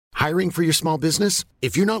Hiring for your small business?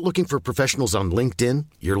 If you're not looking for professionals on LinkedIn,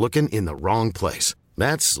 you're looking in the wrong place.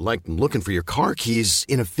 That's like looking for your car keys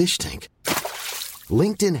in a fish tank.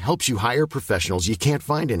 LinkedIn helps you hire professionals you can't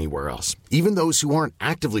find anywhere else, even those who aren't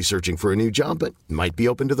actively searching for a new job but might be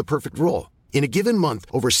open to the perfect role. In a given month,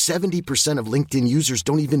 over 70% of LinkedIn users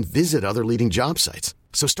don't even visit other leading job sites.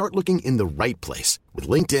 So start looking in the right place. With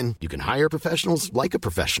LinkedIn, you can hire professionals like a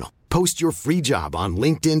professional. Post your free job on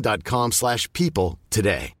linkedin.com/people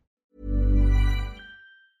today.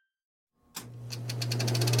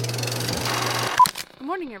 Good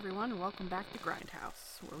morning, everyone, and welcome back to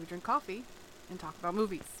Grindhouse, where we drink coffee and talk about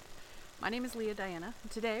movies. My name is Leah Diana,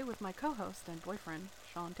 and today, with my co-host and boyfriend,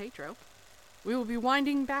 Sean Tatro, we will be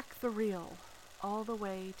winding back the reel all the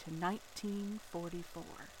way to 1944.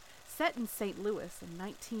 Set in St. Louis in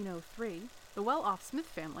 1903, the well-off Smith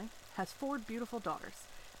family has 4 beautiful daughters,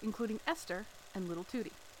 including Esther and little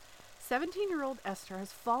Tootie. 17-year-old Esther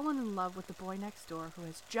has fallen in love with the boy next door who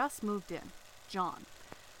has just moved in, John.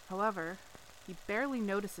 However, he barely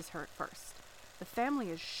notices her at first. The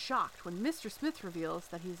family is shocked when Mr. Smith reveals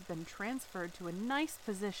that he's been transferred to a nice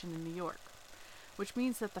position in New York, which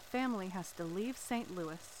means that the family has to leave St.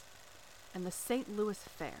 Louis and the St. Louis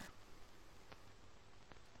Fair.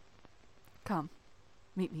 Come,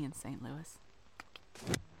 meet me in St. Louis.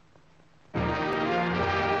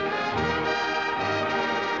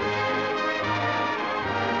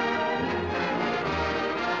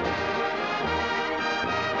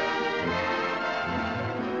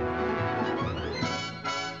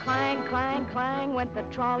 Clang, clang, clang went the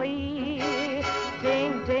trolley.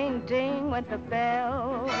 Ding, ding, ding went the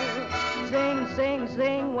bell. Zing, zing,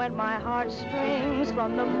 zing went my heartstrings.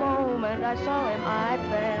 From the moment I saw him, I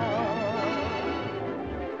fell.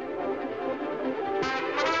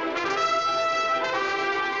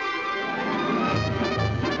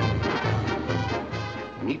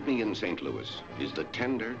 Meet Me in St. Louis is the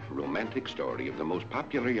tender, romantic story of the most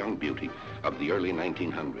popular young beauty of the early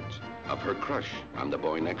 1900s, of her crush on the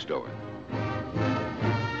boy next door.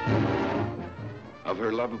 Of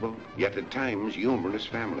her lovable, yet at times humorous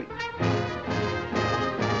family.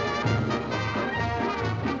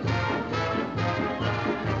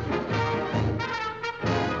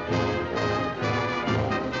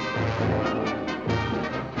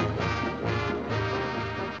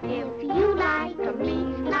 If you like me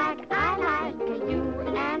like I like you,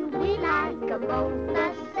 and we like both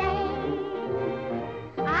the same,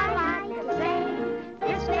 I like to say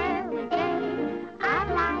it's very gay. I'd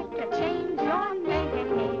like to change your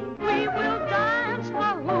name. We will dance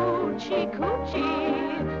for hoochie coochie.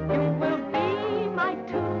 You will be my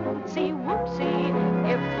tootsie wootsie.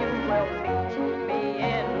 If you will meet me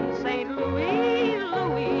in St. Louis,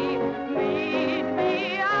 Louis, meet me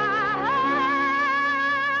at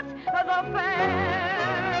the fair.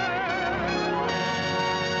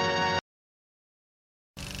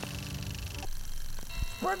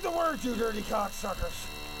 Spread the word, you dirty cocksuckers.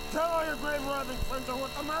 Tell all your grave robbing friends I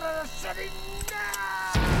want them out of the city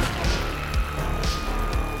now!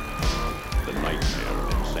 The nightmare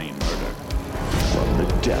of insane murder. From the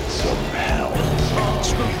depths of hell.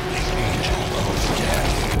 Speak the angel of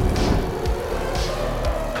death.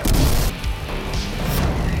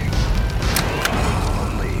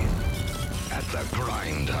 Only at the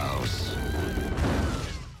Grindhouse.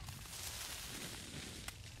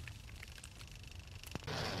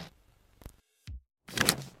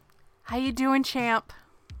 How you doing, champ?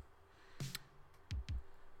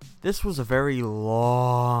 This was a very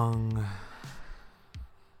long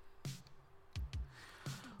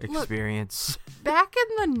experience. Back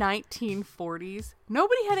in the 1940s,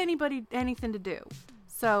 nobody had anything to do.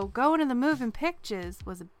 So going to the moving pictures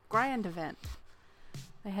was a grand event.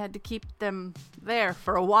 They had to keep them there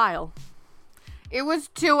for a while. It was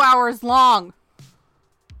 2 hours long.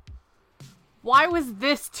 Why was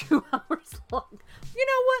this 2 hours long? You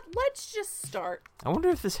know what? Let's just start. I wonder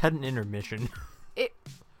if this had an intermission.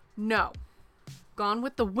 No. Gone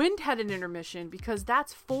with the Wind had an intermission because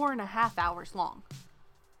that's 4.5 hours long.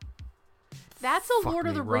 That's a Lord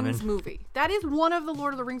of the Rings movie. That is one of the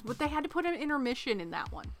Lord of the Rings, but they had to put an intermission in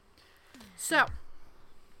that one. So,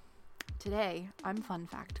 today, I'm Fun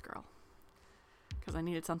Fact Girl. Because I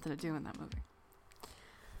needed something to do in that movie.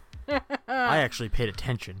 I actually paid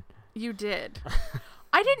attention. You did.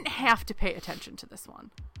 I didn't have to pay attention to this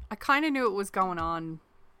one. I kind of knew what was going on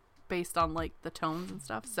based on, like, the tones and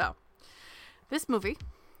stuff. So, this movie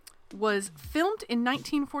was filmed in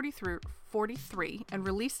 1943 and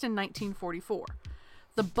released in 1944.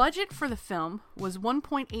 The budget for the film was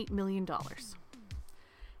 $1.8 million.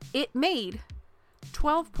 It made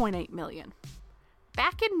 $12.8 million.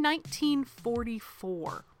 Back in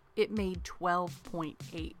 1944, it made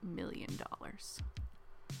 $12.8 million.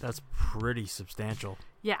 That's pretty substantial.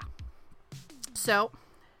 Yeah. So,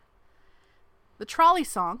 the trolley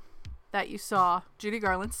song that you saw Judy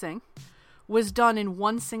Garland sing was done in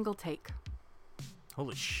one single take.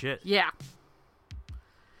 Holy shit. Yeah.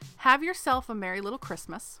 Have Yourself a Merry Little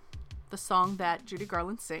Christmas, the song that Judy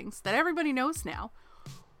Garland sings, that everybody knows now,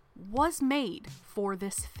 was made for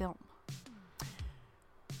this film.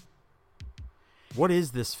 What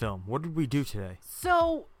is this film? What did we do today?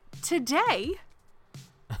 So, today,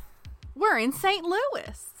 we're in St.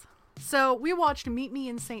 Louis. So, we watched Meet Me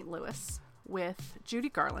in St. Louis with Judy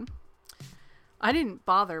Garland. I didn't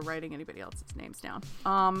bother writing anybody else's names down.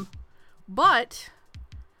 But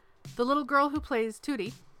the little girl who plays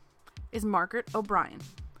Tootie is Margaret O'Brien.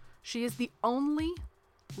 She is the only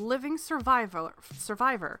living survivor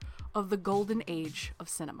of the golden age of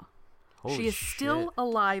cinema. Holy she is shit. still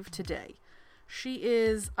alive today. She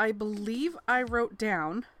is, I believe I wrote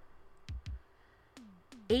down,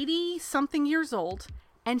 80-something years old,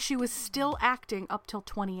 and she was still acting up till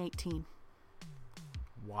 2018.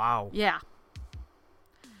 Wow. Yeah.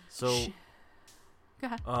 So, Go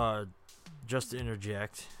ahead. just to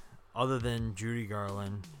interject, other than Judy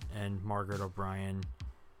Garland and Margaret O'Brien,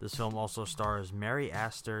 this film also stars Mary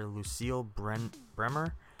Astor, Lucille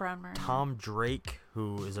Bremer, Tom Drake,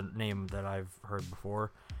 who is a name that I've heard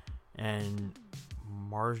before, and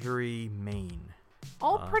Marjorie Main.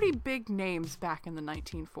 All pretty big names back in the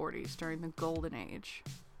 1940s during the golden age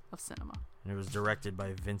of cinema. And it was directed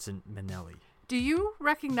by Vincent Minnelli. Do you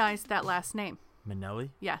recognize that last name? Minnelli?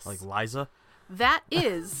 Yes. Like Liza? That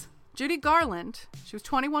is Judy Garland. She was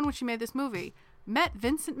 21 when she made this movie. Met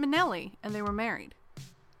Vincent Minnelli, and they were married.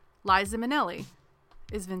 Liza Minnelli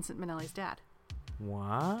is Vincent Minnelli's dad.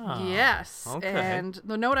 Wow. Yes. Okay. And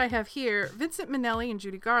the note I have here, Vincent Minnelli and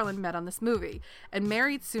Judy Garland met on this movie and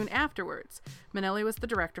married soon afterwards. Minnelli was the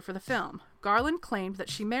director for the film. Garland claimed that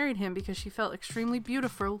she married him because she felt extremely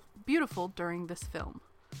beautiful during this film.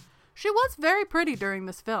 She was very pretty during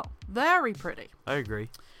this film. Very pretty. I agree.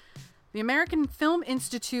 The American Film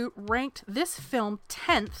Institute ranked this film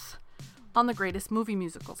 10th on the greatest movie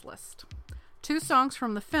musicals list. 2 songs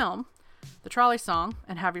from the film, the trolley song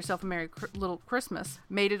and Have Yourself a Merry Little Christmas,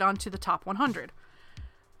 made it onto the top 100.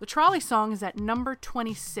 The trolley song is at number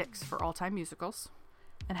 26 for all-time musicals,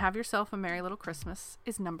 and Have Yourself a Merry Little Christmas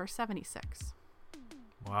is number 76.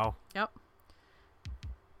 Wow. Yep.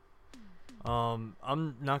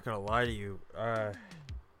 I'm not gonna lie to you.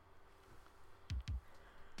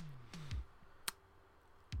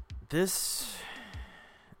 This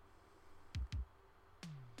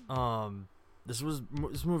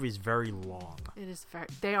movie is very long. It is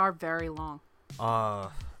they are very long. I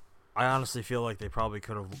honestly feel like they probably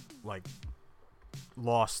could have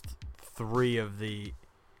lost 3 of the.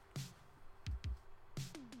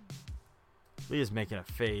 Leah's making a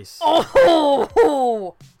face.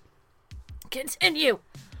 Oh! Continue.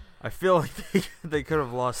 I feel like they could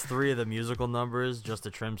have lost 3 of the musical numbers just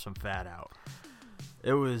to trim some fat out.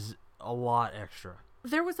 It was a lot extra.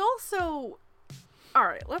 There was also...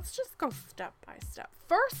 Alright, let's just go step by step.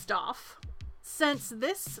 First off, since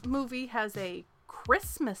this movie has a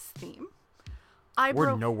Christmas theme,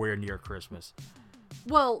 we're nowhere near Christmas.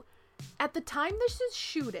 Well, at the time this is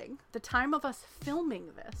shooting, the time of us filming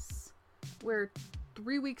this, we're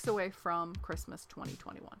 3 weeks away from Christmas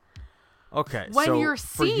 2021. Okay, when so you're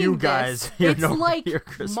for seeing you guys, this, it's like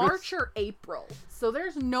Christmas. March or April. So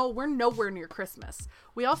we're nowhere near Christmas.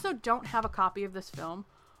 We also don't have a copy of this film,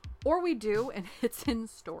 or we do, and it's in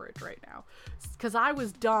storage right now. Because I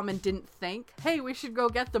was dumb and didn't think, hey, we should go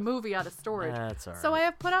get the movie out of storage. That's all right. So I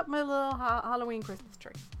have put up my little Halloween Christmas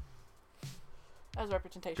tree as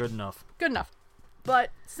representation. Good enough. Good enough.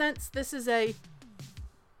 But since this is a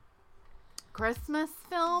Christmas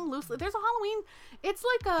film, loosely, there's a Halloween. It's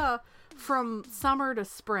like a from summer to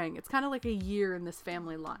spring. It's kind of like a year in this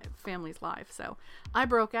family's life. So I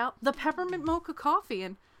broke out the peppermint mocha coffee,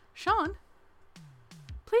 and Sean,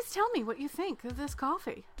 please tell me what you think of this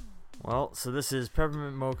coffee. Well, so this is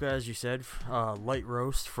peppermint mocha, as you said, light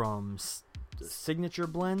roast from Signature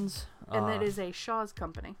Blends, and that is a Shaw's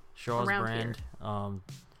company. Shaw's brand,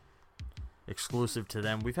 exclusive to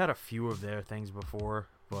them. We've had a few of their things before,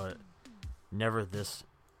 but never this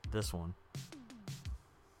one.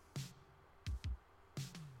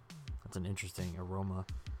 That's an interesting aroma.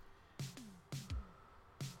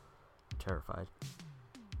 I'm terrified.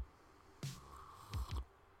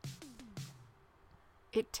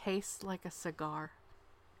 It tastes like a cigar.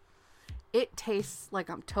 It tastes like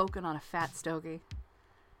I'm toking on a fat stogie.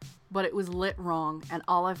 But it was lit wrong, and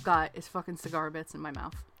all I've got is fucking cigar bits in my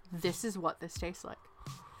mouth. This is what this tastes like.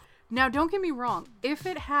 Now, don't get me wrong. If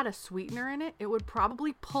it had a sweetener in it, it would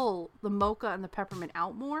probably pull the mocha and the peppermint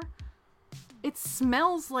out more. It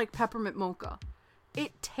smells like peppermint mocha.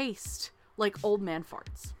 It tastes like old man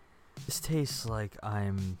farts. This tastes like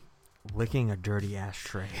I'm licking a dirty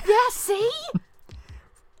ashtray. Yeah, see?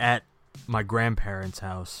 At my grandparents'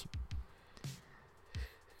 house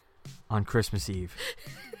on Christmas Eve.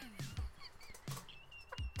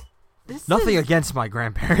 Nothing against my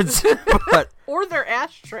grandparents, but or their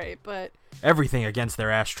ashtray, but everything against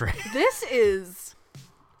their ashtray. This is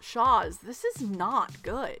Shaw's. This is not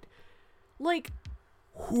good. Like,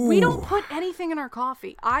 we don't put anything in our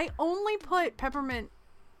coffee. I only put peppermint,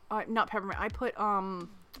 not peppermint. I put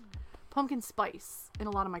pumpkin spice in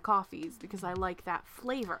a lot of my coffees because I like that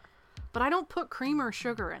flavor. But I don't put cream or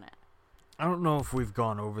sugar in it. I don't know if we've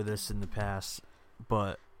gone over this in the past,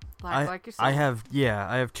 but like yourself. I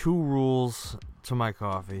have 2 rules to my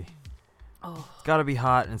coffee. Oh. It's got to be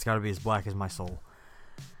hot and it's got to be as black as my soul.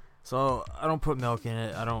 So I don't put milk in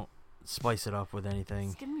it. I don't spice it up with anything.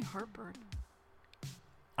 It's giving me heartburn.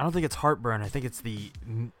 I don't think it's heartburn. I think it's the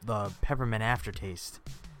peppermint aftertaste.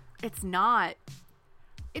 It's not.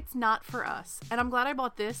 It's not for us. And I'm glad I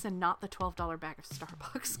bought this and not the $12 bag of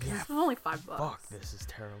Starbucks. Because it's only $5. Fuck, this is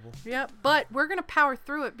terrible. Yep. But we're going to power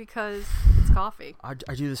through it because it's coffee. I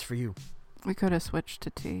do this for you. We could have switched to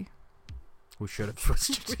tea. We should have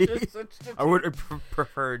switched to tea. I would have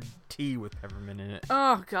preferred tea with peppermint in it.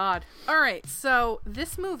 Oh, God. All right. So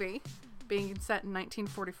this movie, being set in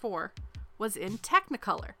 1944, was in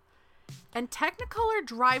Technicolor. And Technicolor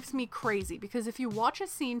drives me crazy because if you watch a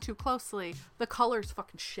scene too closely, the colors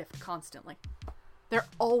fucking shift constantly. They're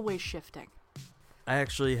always shifting. I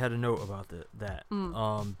actually had a note about that.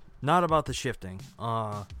 Not about the shifting.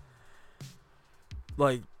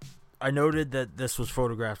 Like, I noted that this was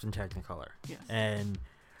photographed in Technicolor. Yes. And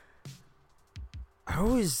I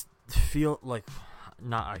always feel like,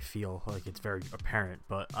 it's very apparent,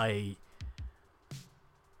 but I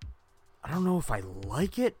don't know if I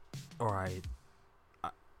like it or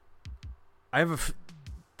I have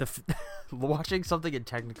watching something in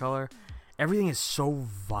Technicolor, everything is so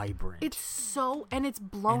vibrant. And it's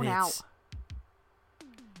blown out.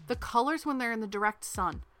 The colors when they're in the direct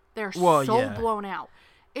sun, they're blown out.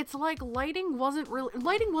 It's like lighting wasn't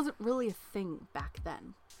really a thing back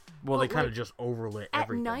then. Well, they kind of just overlit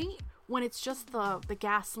everything. At night, when it's just the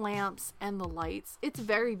gas lamps and the lights, it's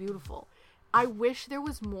very beautiful. I wish there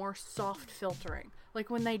was more soft filtering. Like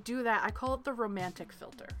when they do that, I call it the romantic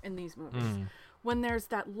filter in these movies. When there's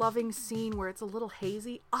that loving scene where it's a little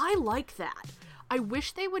hazy, I like that. I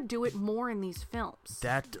wish they would do it more in these films.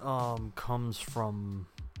 That comes from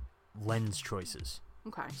lens choices.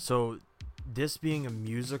 Okay. So this being a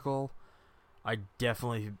musical, I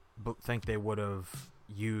definitely think they would have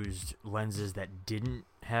used lenses that didn't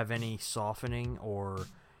have any softening or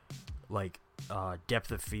like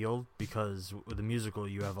depth of field, because with the musical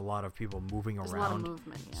you have a lot of people moving around. There's a lot of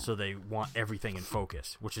movement, yeah. So they want everything in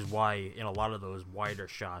focus, which is why in a lot of those wider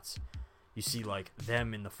shots you see like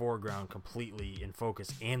them in the foreground completely in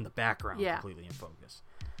focus and the background completely in focus,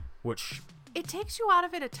 which it takes you out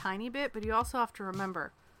of it a tiny bit, but you also have to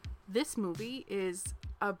remember this movie is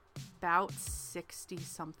about 60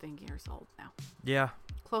 something years old now. Yeah,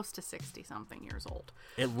 close to 60 something years old.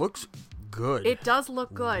 It looks good. It does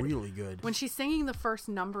look good. Really good. When she's singing the first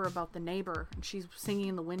number about the neighbor and she's singing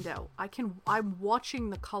in the window, I'm watching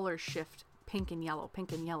the colors shift pink and yellow,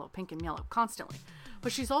 pink and yellow, pink and yellow constantly.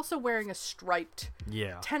 But she's also wearing a striped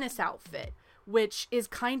tennis outfit, which is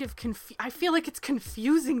kind of I feel like it's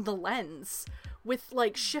confusing the lens with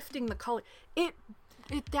like shifting the color.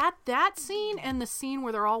 That scene and the scene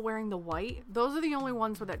where they're all wearing the white, those are the only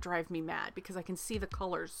ones that drive me mad because I can see the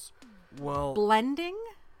colors blending.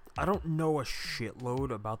 I don't know a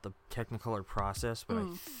shitload about the Technicolor process, but I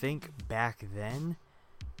think back then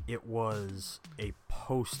it was a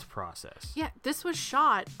post process. Yeah, this was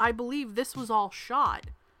shot. I believe this was all shot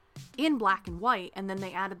in black and white, and then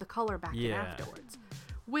they added the color back in afterwards.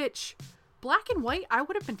 Which black and white I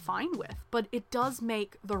would have been fine with, but it does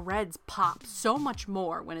make the reds pop so much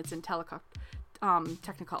more when it's in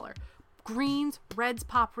Technicolor. Greens, reds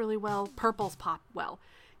pop really well, purples pop well.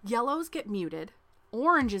 Yellows get muted,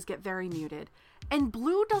 oranges get very muted, and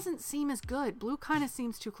blue doesn't seem as good. Blue kind of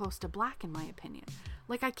seems too close to black in my opinion.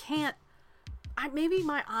 Like maybe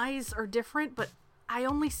my eyes are different, but I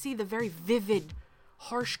only see the very vivid,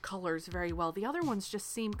 harsh colors very well. The other ones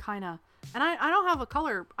just seem kind of, and I don't have a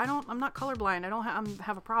color. I'm not colorblind. I don't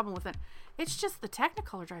have a problem with it. It's just the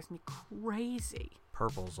Technicolor drives me crazy.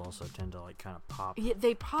 Purples also tend to like kind of pop. Yeah,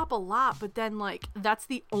 they pop a lot, but then like that's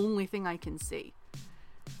the only thing I can see.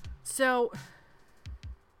 So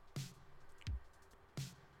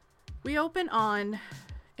We open on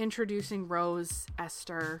introducing Rose,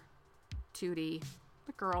 Esther, Tootie,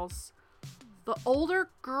 the girls. The older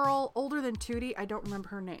girl, older than Tootie, I don't remember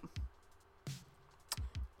her name.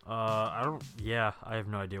 I have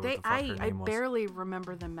no idea what the fuck her name was. I barely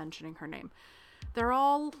remember them mentioning her name. They're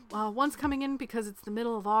all, one's coming in because it's the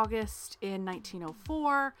middle of August in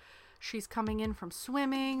 1904. She's coming in from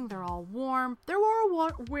swimming. They're all warm. They're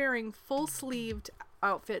all wearing full-sleeved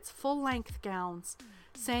outfits, full-length gowns,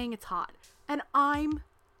 saying it's hot. And I'm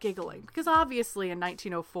giggling because obviously in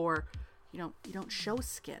 1904, you don't show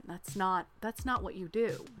skin. That's not what you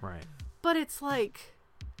do. Right. But it's like,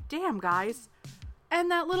 damn, guys. And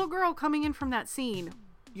that little girl coming in from that scene,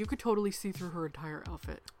 you could totally see through her entire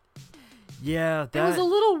outfit. Yeah, it was a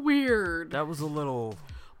little weird. That was a little...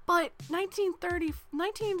 But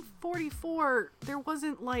 1944, there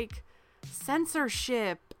wasn't, like,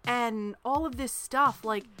 censorship and all of this stuff.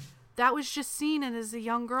 Like, that was just seen as a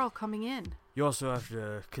young girl coming in. You also have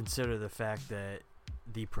to consider the fact that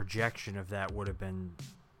the projection of that would have been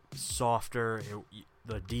softer.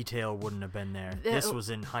 The detail wouldn't have been there. This was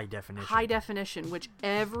in high definition. High definition, which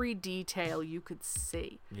every detail you could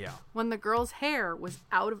see. Yeah. When the girl's hair was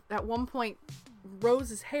at one point,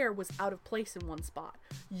 Rose's hair was out of place in one spot.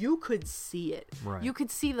 You could see it. Right. You could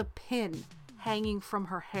see the pin hanging from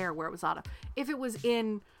her hair where it was out of. If it was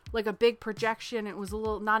in like a big projection, it was a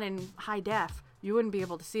little not in high def, you wouldn't be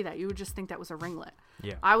able to see that. You would just think that was a ringlet.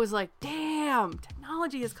 Yeah. I was like, damn,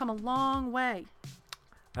 technology has come a long way.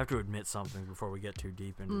 I have to admit something before we get too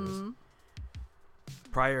deep into this.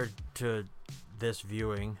 Prior to this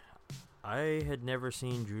viewing, I had never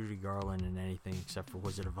seen Judy Garland in anything except for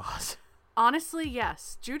Wizard of Oz. Honestly,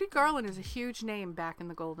 yes. Judy Garland is a huge name back in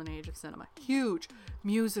the golden age of cinema. Huge.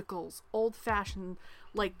 Musicals, old-fashioned,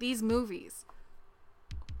 like these movies.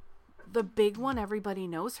 The big one everybody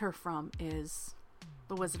knows her from is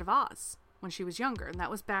The Wizard of Oz when she was younger. And that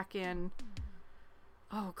was back in...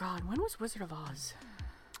 Oh, God. When was Wizard of Oz?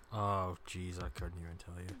 Oh, jeez. I couldn't even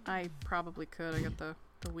tell you. I probably could. I got the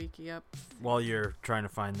wiki up. While you're trying to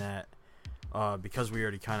find that, because we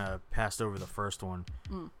already kind of passed over the first one,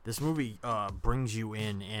 this movie brings you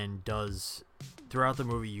in and does... Throughout the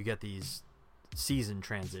movie, you get these season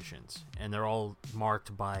transitions, and they're all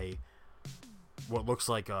marked by what looks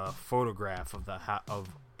like a photograph of of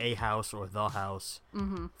a house or the house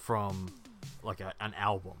from like an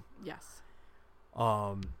album. Yes.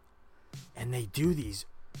 And they do these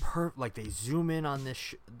like they zoom in on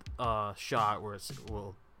this shot where it's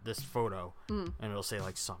this photo and it'll say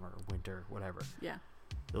like summer, winter, whatever. Yeah.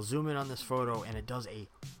 They'll zoom in on this photo and it does a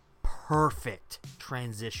perfect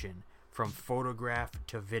transition from photograph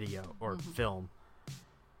to video or film.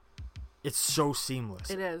 It's so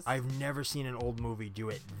seamless. It is. I've never seen an old movie do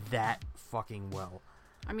it that fucking well.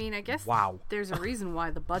 I mean, I guess there's a reason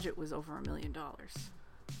why the budget was over $1 million.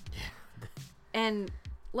 Yeah. And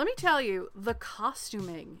let me tell you, the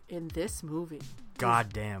costuming in this movie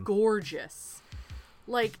goddamn gorgeous.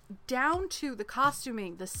 Like, down to the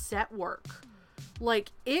costuming, the set work.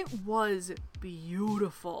 Like, it was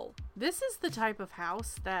beautiful. This is the type of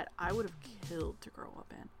house that I would have killed to grow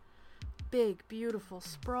up in. Big, beautiful,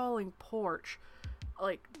 sprawling porch.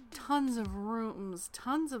 Like, tons of rooms.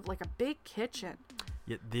 Tons of, like, a big kitchen.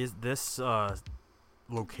 Yeah, this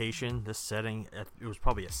location, this setting, it was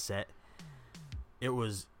probably a set. It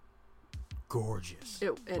was gorgeous.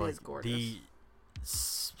 It is gorgeous. The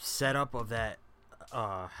setup of that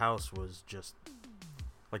house was just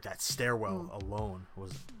like that stairwell alone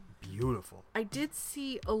was beautiful. I did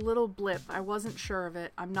see a little blip. I wasn't sure of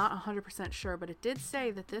it. I'm not 100% sure, but it did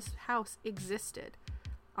say that this house existed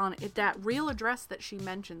on it. That real address that she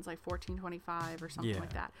mentions, like 1425 or something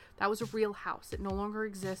like that. That was a real house. It no longer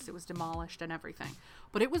exists. It was demolished and everything.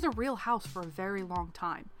 But it was a real house for a very long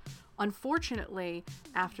time. Unfortunately,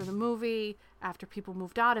 after the movie, after people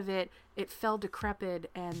moved out of it, it fell decrepit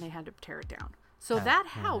and they had to tear it down. So that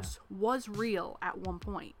house was real at one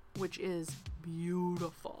point, which is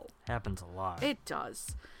beautiful. Happens a lot. It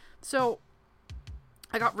does. So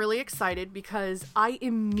I got really excited because I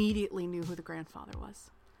immediately knew who the grandfather was.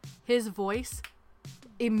 His voice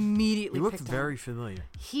immediately He looked picked very up. familiar.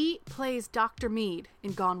 He plays Dr. Mead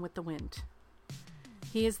in Gone with the Wind.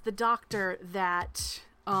 He is the doctor that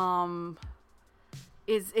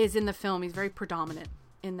is in the film. He's very predominant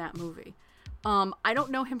in that movie. I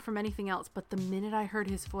don't know him from anything else, but the minute I heard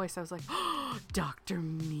his voice, I was like, oh, Dr.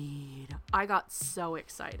 Mead. I got so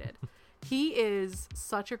excited. He is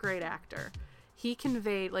such a great actor. He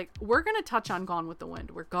conveyed, like, we're going to touch on Gone with the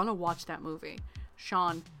Wind. We're going to watch that movie.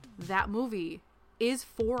 Sean, that movie is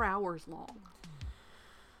 4 hours long.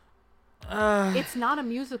 It's not a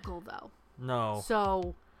musical, though. No.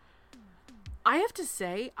 So I have to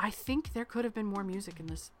say, I think there could have been more music in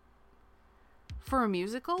this. For a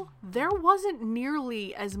musical, there wasn't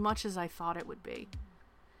nearly as much as I thought it would be.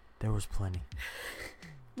 There was plenty.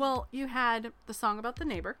 Well, you had the song about the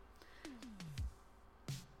neighbor.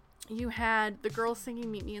 You had the girls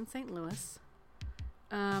singing Meet Me in St. Louis.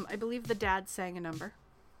 I believe the dad sang a number.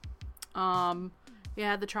 You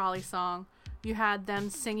had the trolley song. You had them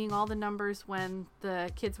singing all the numbers when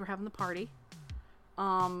the kids were having the party.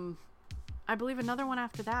 I believe another one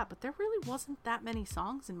after that, but there really wasn't that many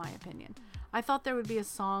songs in my opinion. I thought there would be a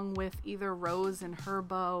song with either Rose and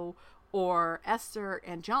Herbo or Esther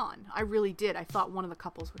and John. I really did. I thought one of the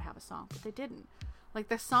couples would have a song, but they didn't. Like,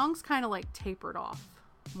 the songs kind of like tapered off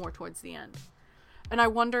more towards the end. And I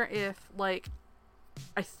wonder if, like,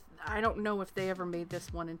 I don't know if they ever made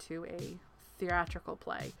this one into a theatrical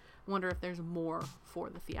play. I wonder if there's more for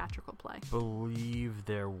the theatrical play. I believe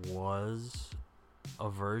there was a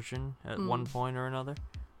version at one point or another,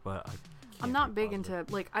 but I'm not big into,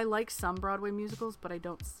 like, I like some Broadway musicals, but I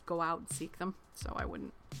don't go out and seek them, so I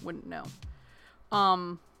wouldn't know.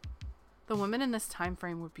 The women in this time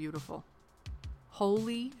frame were beautiful.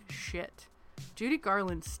 Holy shit. Judy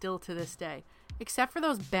Garland still to this day, except for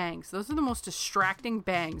those bangs. Those are the most distracting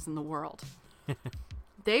bangs in the world.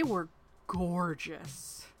 They were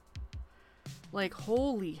gorgeous. Like,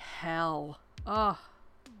 holy hell. Ugh.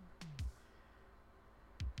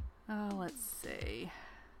 Let's see.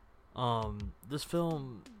 This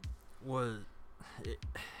film was...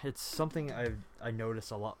 It's something I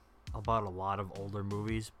notice a lot about a lot of older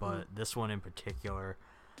movies, but this one in particular,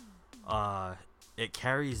 it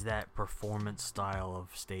carries that performance style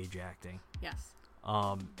of stage acting. Yes.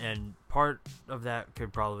 And part of that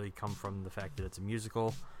could probably come from the fact that it's a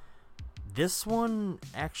musical. This one,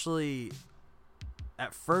 actually,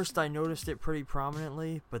 at first I noticed it pretty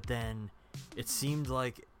prominently, but then it seemed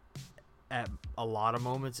like at a lot of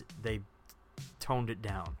moments they toned it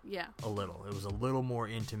down. Yeah. A little. It was a little more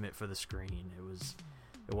intimate for the screen.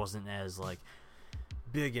 It wasn't as, like,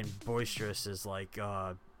 big and boisterous as, like,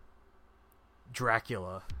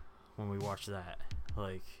 Dracula when we watched that.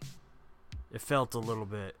 Like, it felt a little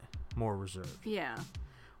bit more reserved. Yeah.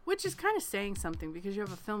 Which is kind of saying something, because you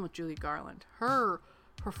have a film with Judy Garland. Her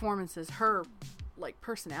performances, her, like,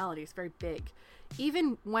 personality is very big.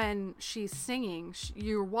 Even when she's singing,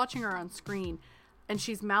 you're watching her on screen, and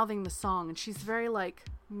she's mouthing the song, and she's very, like,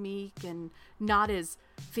 meek and not as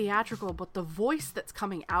theatrical, but the voice that's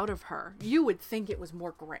coming out of her, you would think it was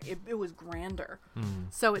more it was grander.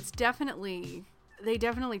 So it's definitely, they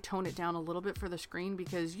definitely tone it down a little bit for the screen,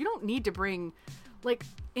 because you don't need to bring, like,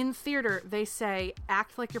 in theater they say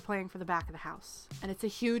act like you're playing for the back of the house, and it's a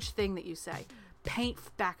huge thing that you say. Paint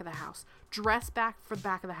back of the house, dress back for the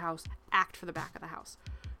back of the house, act for the back of the house.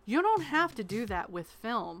 You don't have to do that with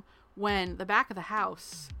film when the back of the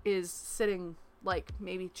house is sitting, like,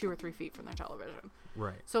 maybe 2 or 3 feet from their television.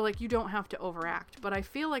 Right. So, like, you don't have to overact. But I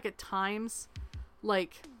feel like at times,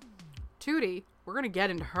 like, Tootie, we're gonna get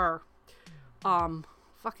into her.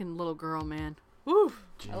 Fucking little girl, man. Woo!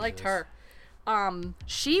 Jesus. I liked her.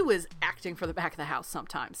 She was acting for the back of the house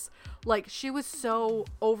sometimes. Like, she was so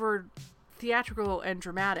over theatrical and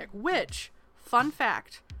dramatic, which, fun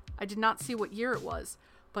fact, I did not see what year it was,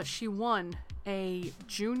 but she won a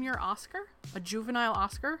juvenile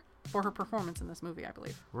Oscar for her performance in this movie, I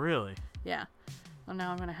believe. Really? Yeah. Well,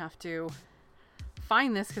 now I'm gonna have to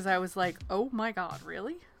find this, because I was like, oh my god,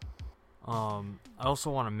 really? I also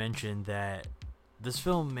want to mention that this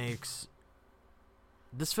film is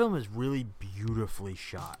really beautifully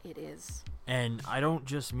shot. It is. And I don't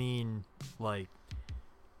just mean, like,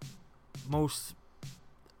 most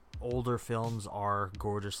older films are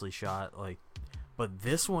gorgeously shot, like, but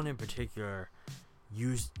this one in particular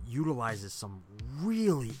utilizes some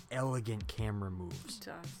really elegant camera moves. It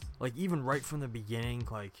does. Like, even right from the beginning,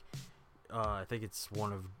 like, I think it's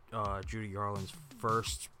one of Judy Garland's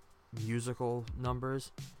first musical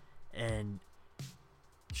numbers, and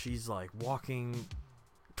she's, like, walking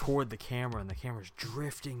toward the camera, and the camera's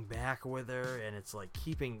drifting back with her, and it's, like,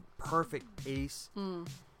 keeping perfect pace.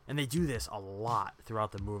 And they do this a lot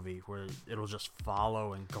throughout the movie, where it'll just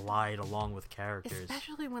follow and glide along with characters.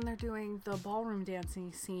 Especially when they're doing the ballroom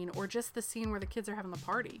dancing scene, or just the scene where the kids are having the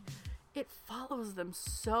party. It follows them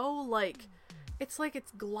so, like, it's like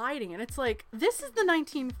it's gliding. And it's like, this is the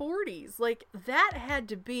 1940s. Like, that had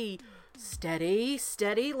to be steady.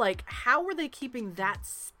 Like, how were they keeping that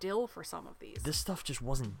still for some of these? This stuff just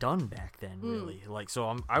wasn't done back then, really. Like,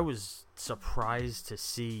 so I was surprised to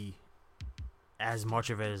see as much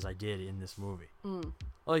of it as I did in this movie.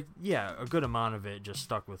 Like, yeah, a good amount of it just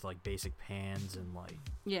stuck with, like, basic pans and, like,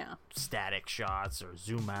 yeah, static shots or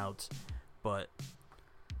zoom outs. but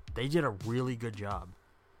they did a really good job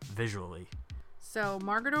visually. So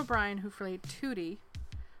Margaret O'Brien, who played Tootie,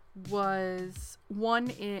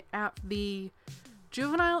 won at the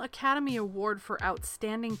Juvenile Academy Award for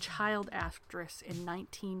Outstanding Child Actress in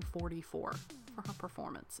 1944 for her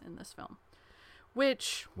performance in this film,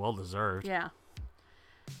 which well deserved. Yeah.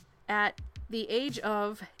 At the age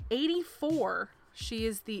of 84, she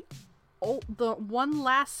is the one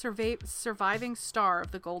last surviving star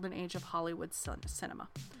of the golden age of Hollywood cinema.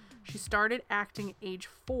 She started acting at age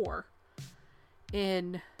 4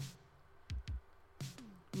 in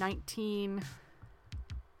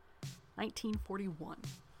 1941.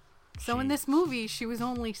 So in this movie, she was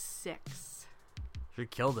only 6. She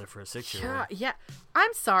killed it for a 6-year-old. Yeah.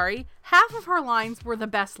 I'm sorry. Half of her lines were the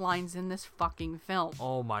best lines in this fucking film.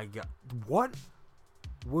 Oh my god. What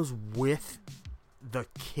was with the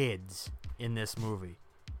kids in this movie?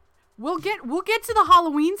 We'll get to the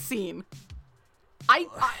Halloween scene.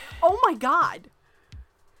 Oh my god.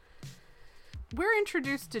 We're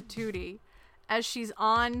introduced to Tootie as she's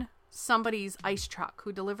on somebody's ice truck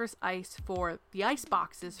who delivers ice for the ice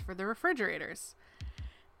boxes for the refrigerators.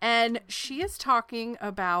 And she is talking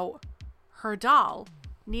about her doll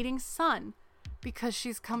needing sun because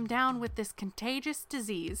she's come down with this contagious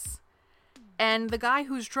disease. And the guy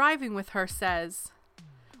who's driving with her says,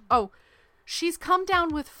 "Oh, she's come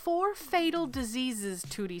down with 4 fatal diseases,"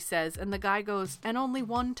 Tootie says. And the guy goes, "And only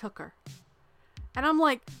one took her." And I'm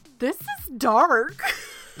like, this is dark.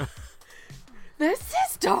 This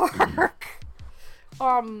is dark.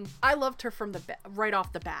 I loved her from right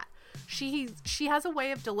off the bat. She has a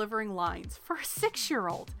way of delivering lines for a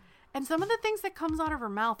 6-year-old. And some of the things that comes out of her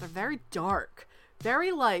mouth are very dark.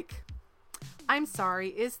 Very like, I'm sorry,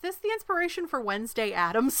 is this the inspiration for Wednesday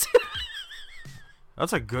Addams?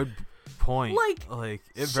 That's a good point. Like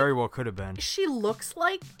it very well could have been. She looks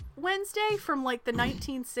like Wednesday from like the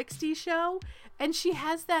 1960s show, and she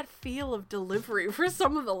has that feel of delivery for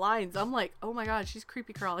some of the lines. I'm like, oh my god, she's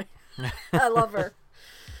creepy crawly. I love her.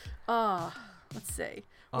 Let's see.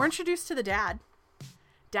 We're introduced to the dad.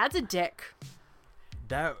 Dad's a dick.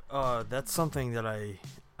 That's something that I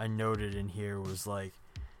noted in here was like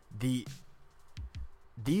these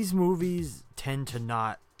movies tend to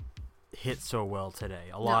not hit so well today.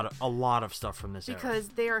 A lot of stuff from this era. Because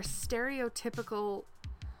they are stereotypical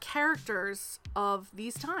characters of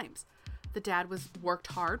these times. The dad worked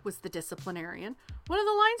hard, was the disciplinarian. One of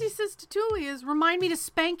the lines he says to Tootie is, "Remind me to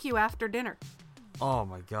spank you after dinner." Oh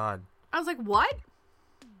my god. I was like, what?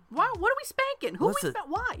 What are we spanking? Why?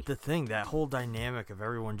 The thing, that whole dynamic of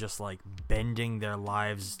everyone just like bending their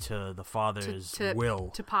lives to the father's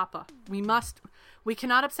will. To Papa. We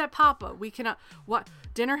cannot upset Papa. We cannot,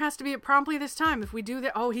 dinner has to be at promptly this time. If we do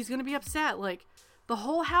that, he's going to be upset. Like, the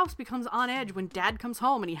whole house becomes on edge when Dad comes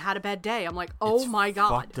home and he had a bad day. I'm like, oh my god.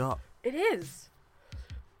 Fucked up. It is.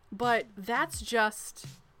 But that's just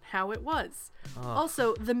how it was.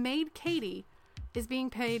 Also, the maid Katie is being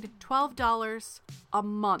paid $12 a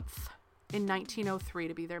month in 1903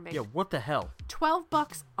 to be their maid. Yeah, what the hell?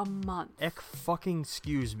 $12 a month. Fucking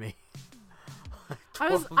excuse me.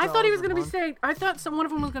 I thought he was going to be saying, I thought one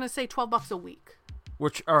of them was going to say $12 a week.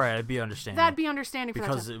 Which, alright, I'd be understanding. That'd be understanding for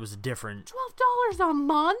because it was different. $12 a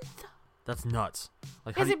month? That's nuts.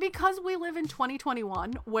 Like, is it because we live in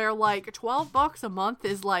 2021 where like $12 a month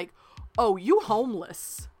is like, oh, you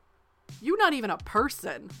homeless. You not even a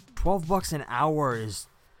person. $12 an hour is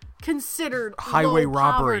considered highway low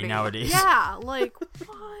robbery poverty. nowadays. Yeah, like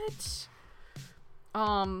what?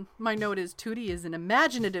 My note is Tootie is an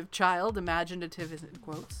imaginative child. Imaginative is in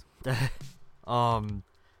quotes.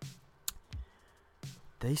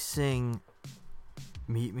 They sing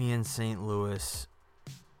 "Meet Me in St. Louis"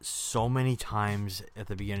 so many times at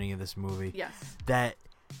the beginning of this movie. Yes. That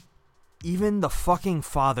even the fucking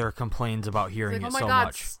father complains about hearing it so much. Oh my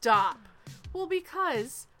god, stop. Well,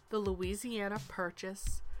 because the Louisiana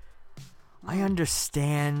Purchase. I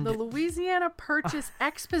understand. The Louisiana Purchase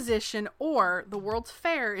Exposition or the World's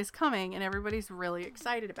Fair is coming and everybody's really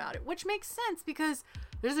excited about it, which makes sense because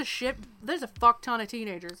there's a fuck ton of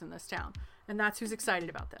teenagers in this town, and that's who's excited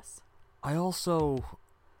about this. I also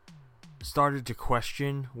started to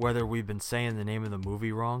question whether we've been saying the name of the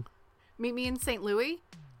movie wrong. Meet Me in St. Louis?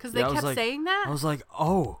 Because they kept saying that? I was like,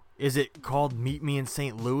 oh, is it called Meet Me in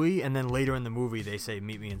St. Louis? And then later in the movie, they say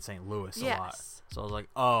Meet Me in St. Louis a lot. So I was like,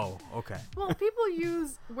 oh, okay. Well, people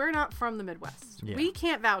we're not from the Midwest. Yeah. We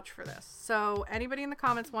can't vouch for this. So anybody in the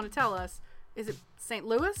comments want to tell us, is it St.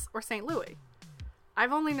 Louis or St. Louis?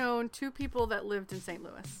 I've only known 2 people that lived in St.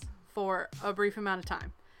 Louis for a brief amount of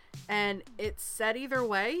time. And it's said either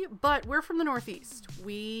way, but we're from the Northeast.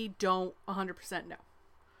 We don't 100% know.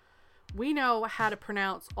 we know how to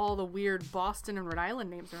pronounce all the weird Boston and Rhode Island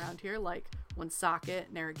names around here, like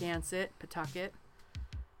Woonsocket, Narragansett, Pawtucket.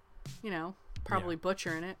 You know, probably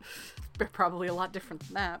butchering it. Probably a lot different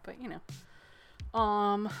than that, but you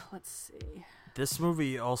know. Let's see. This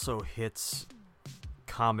movie also hits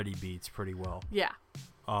comedy beats pretty well. Yeah.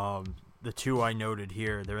 The two I noted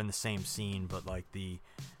here, they're in the same scene, but like the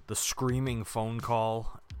screaming phone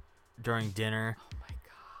call during dinner. Oh my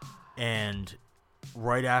god. And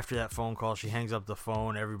right after that phone call, she hangs up the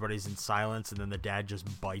phone, everybody's in silence, and then the dad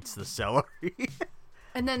just bites the celery.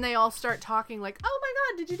 And then they all start talking like, oh my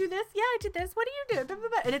god, did you do this? Yeah, I did this. What do you do? Blah, blah,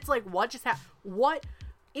 blah. And it's like, what just happened? What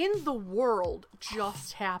in the world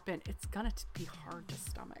just happened? It's gonna be hard to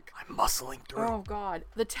stomach. I'm muscling through. Oh god.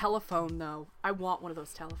 The telephone, though. I want one of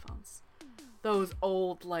those telephones. Those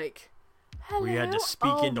old, like, hello? Where you had to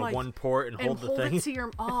speak into one port and hold the thing. It to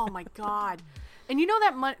your, oh my god. And you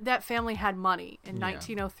know that family had money in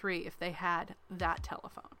 1903 if they had that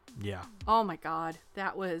telephone. Yeah. Oh my god.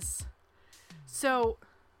 That was... So,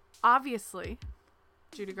 obviously,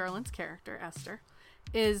 Judy Garland's character, Esther,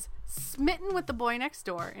 is smitten with the boy next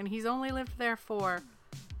door, and he's only lived there for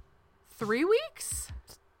 3 weeks?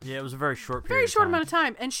 Yeah, it was a very short period. Very short amount of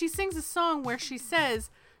time. And she sings a song where she says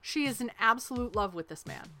she is in absolute love with this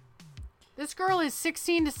man. This girl is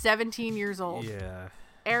 16 to 17 years old. Yeah.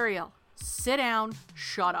 Ariel, sit down,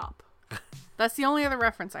 shut up. That's the only other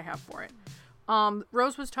reference I have for it.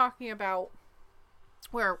 Rose was talking about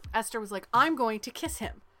where Esther was like, I'm going to kiss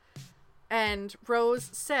him. And Rose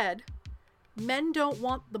said, men don't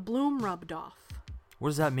want the bloom rubbed off. What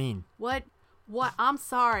does that mean? What? I'm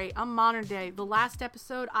sorry. I'm modern day. The last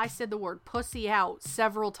episode, I said the word pussy out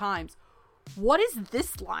several times. What does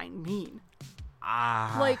this line mean?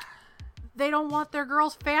 Like, they don't want their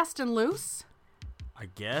girls fast and loose? I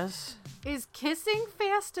guess. Is kissing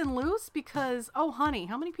fast and loose? Because, oh, honey,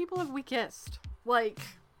 how many people have we kissed? Like,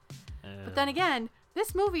 but then again,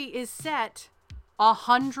 this movie is set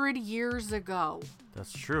 100 years ago.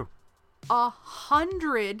 That's true.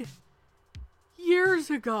 100 years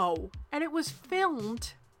ago. And it was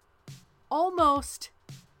filmed almost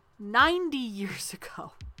 90 years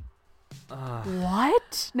ago.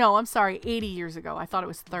 What? No, I'm sorry, 80 years ago. I thought it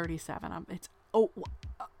was 37.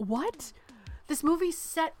 What? This movie's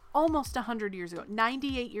set almost 100 years ago.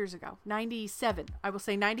 98 years ago. 97. I will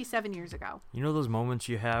say 97 years ago. You know those moments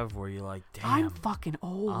you have where you're like, damn. I'm fucking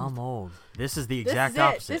old. I'm old. This is the exact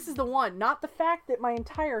opposite. This is the one. Not the fact that my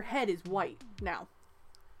entire head is white now.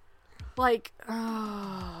 Like,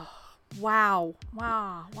 wow.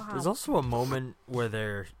 There's also a moment where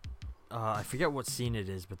they're, I forget what scene it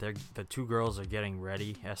is, but the two girls are getting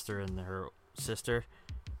ready, Esther and her sister,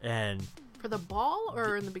 and... For the ball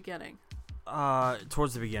or in the beginning?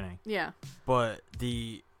 Towards the beginning. Yeah. But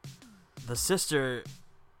the sister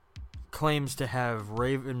claims to have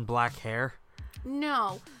raven black hair.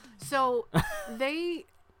 No. So they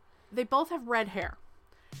both have red hair.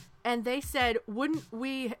 And they said, wouldn't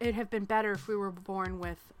it have been better if we were born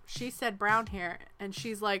with, she said brown hair, and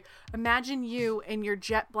she's like, imagine you in your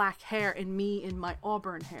jet black hair and me in my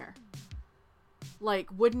auburn hair. Like,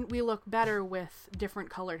 wouldn't we look better with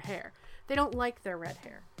different colored hair? They don't like their red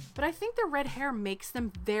hair. But I think their red hair makes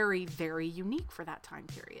them very, very unique for that time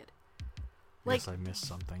period. Like, yes, I missed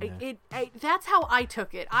something there. That's how I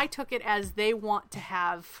took it. I took it as they want to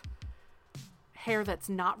have hair that's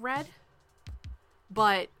not red.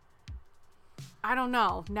 But I don't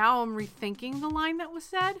know. Now I'm rethinking the line that was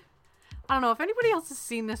said. I don't know. If anybody else has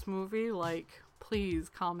seen this movie, like, please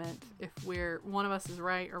comment if one of us is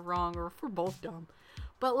right or wrong, or if we're both dumb.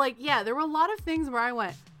 But, like, yeah, there were a lot of things where I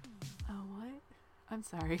went, oh, what? I'm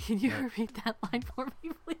sorry. Can you repeat that line for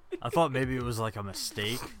me, please? I thought maybe it was like a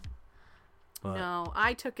mistake. But... No,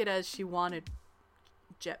 I took it as she wanted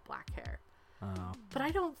jet black hair. Oh. But I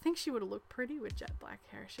don't think she would have looked pretty with jet black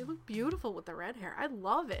hair. She looked beautiful with the red hair. I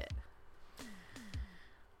love it.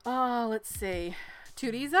 Let's see.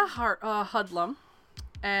 Tootie's a hoodlum,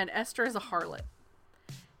 and Esther is a harlot.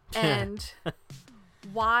 And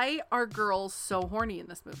why are girls so horny in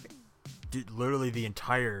this movie? Dude, literally the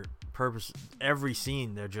entire purpose, every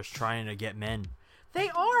scene, they're just trying to get men. They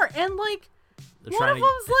are, and like, one of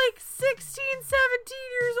them's like 16, 17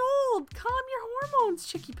 years old. Calm your hormones,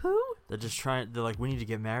 chickie poo. They're like, we need to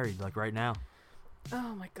get married, like, right now.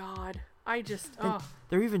 Oh my god.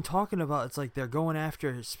 They're even talking about, it's like they're going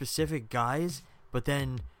after specific guys, but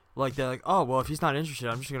then, like, they're like, oh, well, if he's not interested,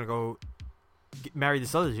 I'm just gonna go marry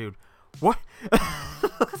this other dude. What?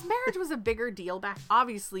 Because marriage was a bigger deal back.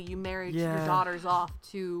 Obviously, you married your daughters off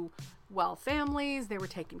to, well, families. They were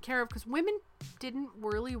taken care of because women didn't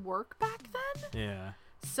really work back then. Yeah.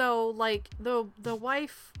 So, like, the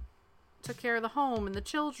wife took care of the home and the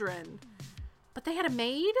children. But they had a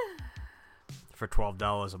maid? For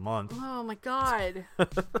 $12 a month. Oh my god.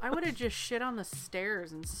 I would have just shit on the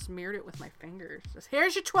stairs and smeared it with my fingers. Just,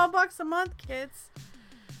 here's your $12 a month, kids.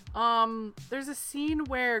 There's a scene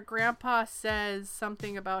where Grandpa says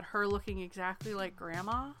something about her looking exactly like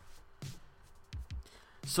Grandma.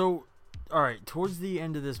 So, alright, towards the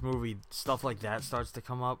end of this movie, stuff like that starts to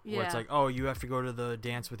come up. Yeah. Where it's like, oh, you have to go to the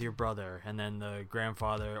dance with your brother. And then the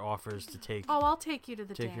grandfather offers to take... Oh, I'll take you to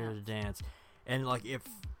the dance. Take her to the dance. And, like, if...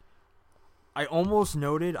 I almost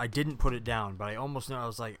noted, I didn't put it down, but I almost noted, I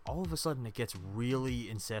was like, all of a sudden it gets really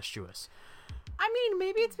incestuous. I mean,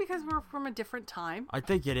 maybe it's because we're from a different time. I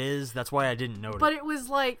think it is. That's why I didn't notice. But it was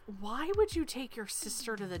like, why would you take your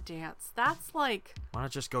sister to the dance? That's like... Why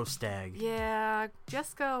not just go stag? Yeah,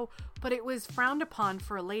 just go. But it was frowned upon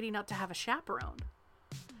for a lady not to have a chaperone.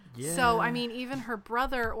 Yeah. So, I mean, even her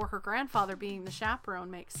brother or her grandfather being the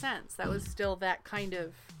chaperone makes sense. That was still that kind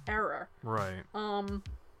of era. Right.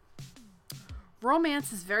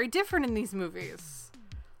 Romance is very different in these movies.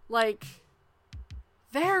 Like...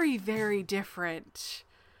 Very, very different.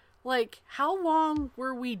 Like, how long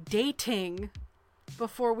were we dating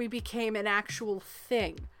before we became an actual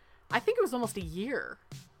thing? I think it was almost a year.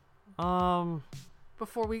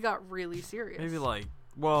 Before we got really serious. Maybe like,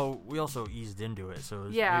 well, we also eased into it, so it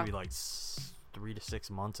was maybe like 3 to 6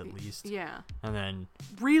 months at least. Yeah. And then...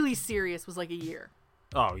 Really serious was like a year.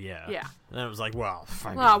 Oh, yeah. Yeah. And then it was like, well,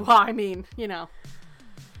 I mean, you know.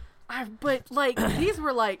 But, like, these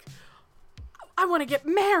were like... I want to get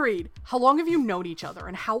married. How long have you known each other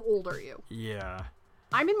and how old are you? Yeah.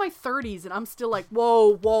 I'm in my 30s and I'm still like,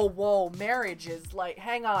 whoa. Marriage is like,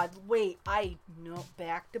 hang on, wait,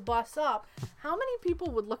 back to bus up. How many people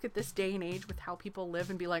would look at this day and age with how people live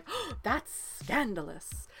and be like, oh, that's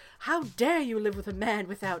scandalous. How dare you live with a man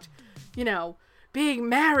without, being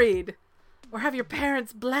married or have your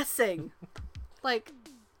parents' blessing? Like,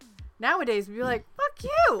 nowadays we'd be like, fuck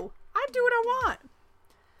you. I do what I want.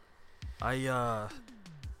 A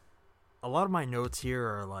lot of my notes here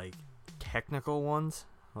are, like, technical ones,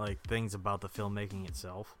 like, things about the filmmaking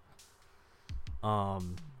itself.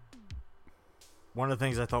 One of the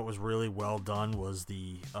things I thought was really well done was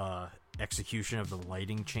the, execution of the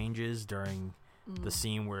lighting changes during the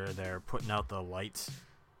scene where they're putting out the lights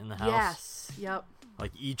in the house. Yes, yep.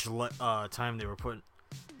 Like, each, time they were putting...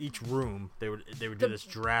 Each room, they would do this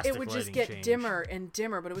drastic lighting change. It would just get dimmer and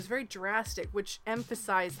dimmer, but it was very drastic, which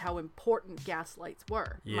emphasized how important gas lights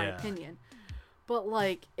were, in my opinion. But,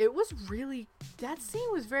 like, it was really... That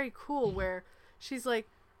scene was very cool, where she's like,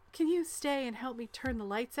 can you stay and help me turn the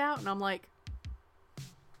lights out? And I'm like,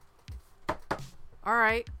 all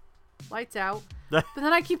right, lights out. But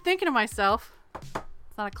then I keep thinking to myself,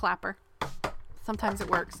 it's not a clapper. Sometimes it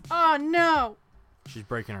works. Oh, no! She's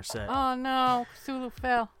breaking her set. Oh no, Cthulhu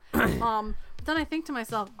fell. But then I think to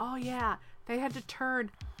myself, oh yeah, they had to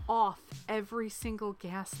turn off every single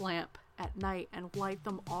gas lamp at night and light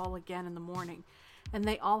them all again in the morning. And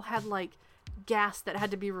they all had like gas that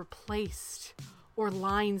had to be replaced or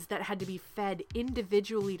lines that had to be fed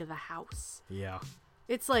individually to the house. Yeah.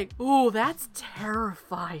 It's like, ooh, that's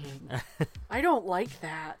terrifying. I don't like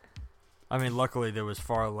that. I mean, luckily there was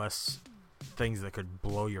far less things that could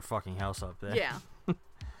blow your fucking house up there. Yeah.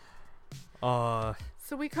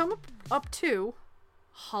 So we come up to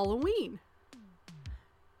Halloween.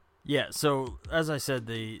 Yeah, so as I said,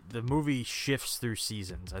 the movie shifts through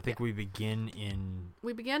seasons. I think we begin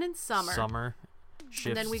in summer. Summer.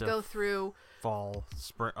 And then we go through fall,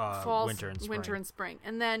 spring, winter and spring.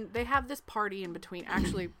 And then they have this party in between.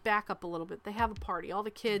 Actually, back up a little bit. They have a party. All the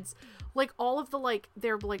kids, like all of the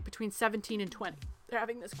they're like between 17 and 20. They're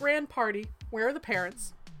having this grand party. Where are the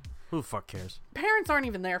parents? Who the fuck cares? Parents aren't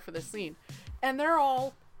even there for this scene. And they're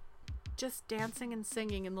all just dancing and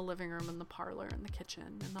singing in the living room, in the parlor, in the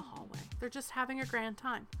kitchen, in the hallway. They're just having a grand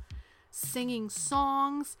time. Singing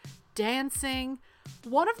songs, dancing.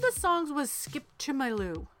 One of the songs was Skip to My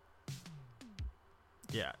Lou.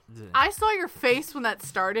 Yeah. I saw your face when that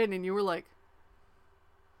started and you were like,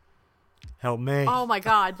 help me. Oh my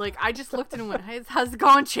god. Like, I just looked at him and went, hey, how's it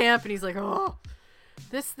going, champ? And he's like, oh.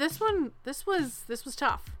 This was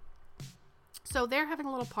tough. So they're having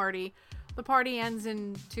a little party. The party ends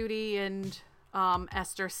in Tootie and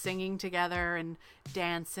Esther singing together and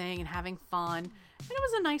dancing and having fun. And it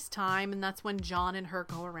was a nice time. And that's when John and her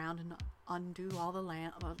go around and undo all the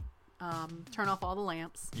turn off all the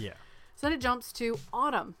lamps. Yeah. So then it jumps to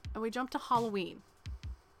autumn. And we jump to Halloween.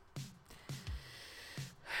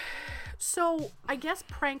 So I guess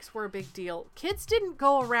pranks were a big deal. Kids didn't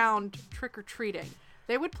go around trick-or-treating.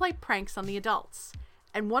 They would play pranks on the adults.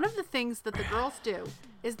 And one of the things that the girls do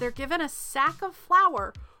is they're given a sack of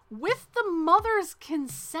flour with the mother's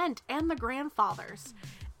consent and the grandfather's.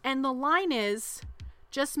 And the line is,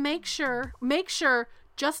 just make sure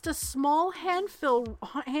just a small handful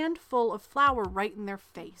of flour right in their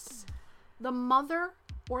face. The mother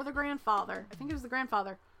or the grandfather, I think it was the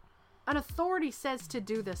grandfather, an authority says to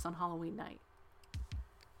do this on Halloween night.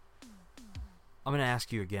 I'm going to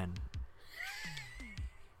ask you again.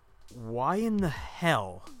 Why in the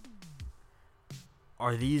hell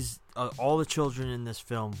are these all the children in this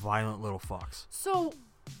film violent little fucks? So,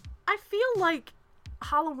 I feel like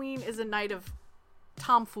Halloween is a night of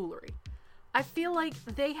tomfoolery. I feel like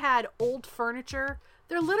they had old furniture.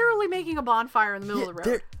 They're literally making a bonfire in the middle of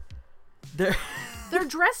the road. They're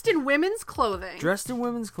dressed in women's clothing.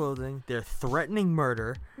 They're threatening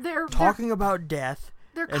murder. They're talking about death.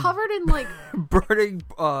 They're covered in, like, burning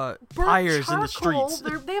pyres in the streets.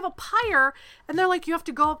 They have a pyre, and they're like, you have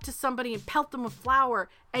to go up to somebody and pelt them with flour,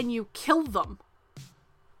 and you kill them.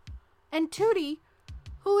 And Tootie,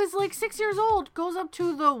 who is like 6 years old, goes up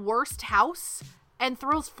to the worst house and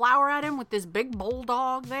throws flour at him with this big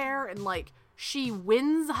bulldog there, and, like, she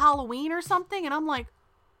wins Halloween or something, and I'm like...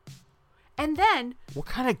 And then... What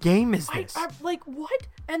kind of game is this? Like, what?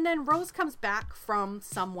 And then Rose comes back from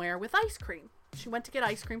somewhere with ice cream. She went to get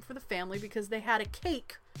ice cream for the family because they had a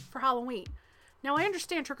cake for Halloween. Now, I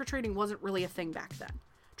understand trick-or-treating wasn't really a thing back then.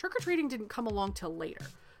 Trick-or-treating didn't come along till later.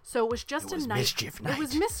 So it was just a night. Mischief night. It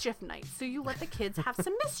was mischief night. So you let the kids have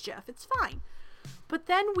some mischief. It's fine. But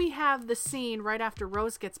then we have the scene right after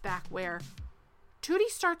Rose gets back where Tootie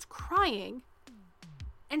starts crying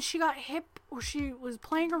and she got hit, or she was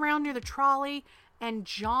playing around near the trolley and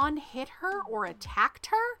John hit her or attacked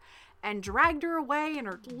her and dragged her away, and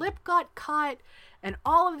her lip got cut, and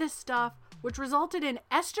all of this stuff, which resulted in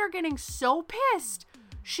Esther getting so pissed,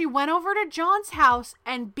 she went over to John's house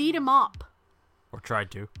and beat him up. Or tried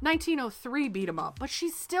to. 1903 beat him up, but she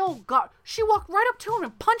walked right up to him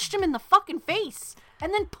and punched him in the fucking face,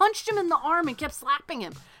 and then punched him in the arm and kept slapping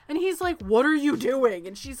him. And he's like, what are you doing?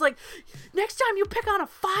 And she's like, next time you pick on a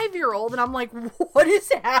 5-year-old. And I'm like, what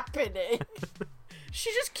is happening? She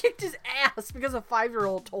just kicked his ass because a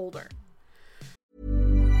 5-year-old told her.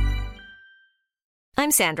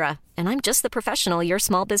 I'm Sandra, and I'm just the professional your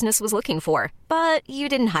small business was looking for. But you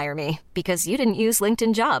didn't hire me because you didn't use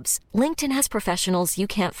LinkedIn Jobs. LinkedIn has professionals you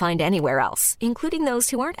can't find anywhere else, including those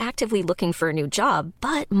who aren't actively looking for a new job,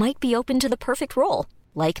 but might be open to the perfect role,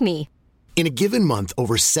 like me. In a given month,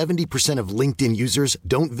 over 70% of LinkedIn users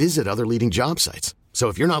don't visit other leading job sites. So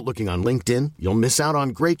if you're not looking on LinkedIn, you'll miss out on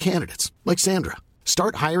great candidates like Sandra.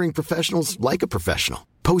 Start hiring professionals like a professional.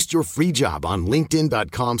 Post your free job on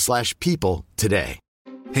linkedin.com/people today.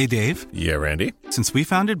 Hey, Dave. Yeah, Randy. Since we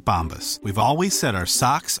founded Bombas, we've always said our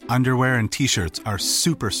socks, underwear, and T-shirts are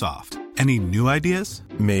super soft. Any new ideas?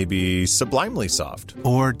 Maybe sublimely soft.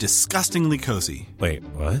 Or disgustingly cozy. Wait,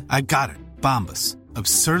 what? I got it. Bombas.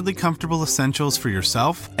 Absurdly comfortable essentials for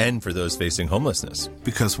yourself and for those facing homelessness.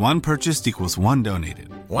 Because one purchased equals one donated.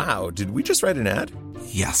 Wow, did we just write an ad?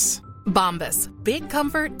 Yes. Bombas. Big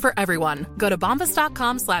comfort for everyone. Go to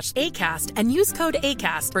bombas.com/ACAST and use code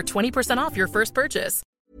ACAST for 20% off your first purchase.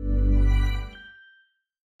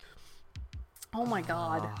 Oh my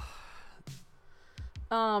god.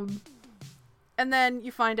 And then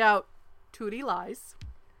you find out Tootie lies.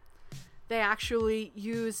 They actually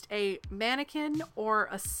used a mannequin or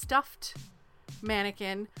a stuffed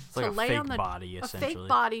mannequin to lay on the body, essentially. A fake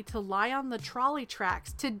body to lie on the trolley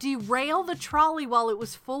tracks to derail the trolley while it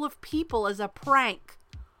was full of people as a prank.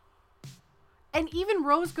 And even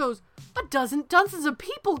Rose goes, dozens of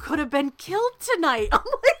people could have been killed tonight. I'm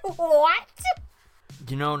like, what?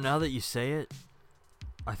 You know, now that you say it,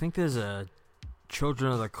 I think there's a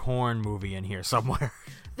Children of the Corn movie in here somewhere.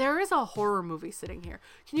 There is a horror movie sitting here.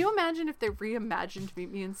 Can you imagine if they reimagined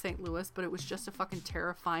Meet Me in St. Louis, but it was just a fucking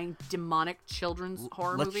terrifying, demonic children's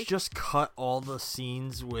horror movie? Let's just cut all the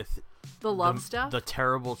scenes with the love stuff, the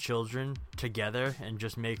terrible children together, and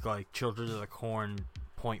just make like Children of the Corn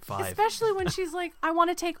 0.5. Especially when she's like, I want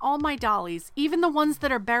to take all my dollies, even the ones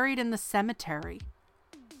that are buried in the cemetery.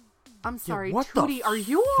 I'm sorry, Tootie, are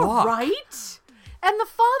you alright? And the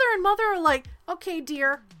father and mother are like, okay,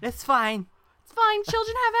 dear. It's fine. Fine,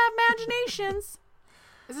 children have imaginations.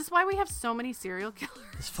 Is this why we have so many serial killers?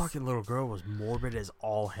 This fucking little girl was morbid as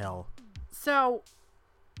all hell. So,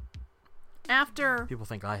 after people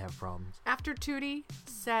think I have problems. After Tootie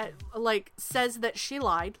says that she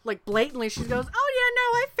lied, like blatantly, she goes, "Oh yeah,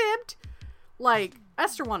 no, I fibbed." Like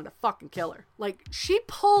Esther wanted to fucking kill her. Like she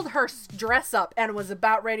pulled her dress up and was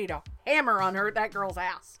about ready to hammer on that girl's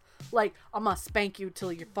ass. Like, I'm gonna spank you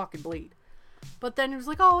till you fucking bleed. But then it was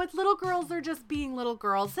like, oh, it's little girls. They're just being little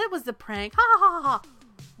girls. It was a prank. Ha ha ha ha.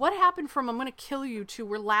 What happened from I'm going to kill you to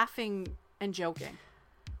we're laughing and joking?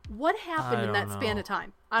 What happened in that span of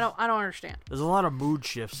time? I don't understand. There's a lot of mood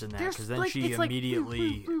shifts in that because then she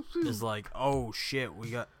immediately is like, oh shit,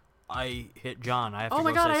 I hit John. I have to go say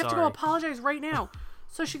sorry. Oh my god, I have to go apologize right now.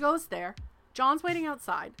 So she goes there. John's waiting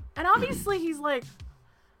outside. And obviously he's like,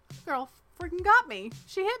 girl freaking got me.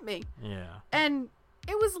 She hit me. Yeah. And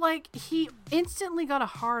it was like he instantly got a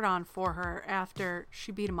hard-on for her after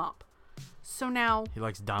she beat him up. So now... He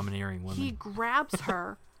likes domineering women. He grabs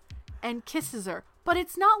her and kisses her. But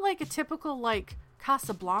it's not like a typical, like,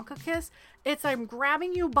 Casablanca kiss. It's I'm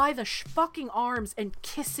grabbing you by the fucking arms and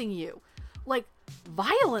kissing you. Like,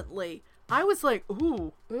 violently. I was like,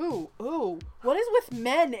 ooh. What is with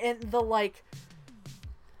men and the, like...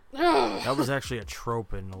 Ugh. That was actually a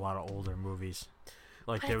trope in a lot of older movies.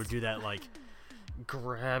 Like, they would do that, like,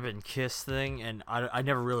 grab and kiss thing, and I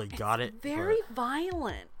never really got it. Very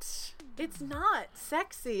violent. It's not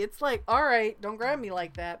sexy. It's like, all right, don't grab me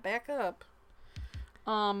like that. Back up.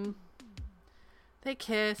 They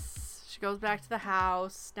kiss. She goes back to the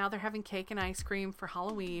house. Now they're having cake and ice cream for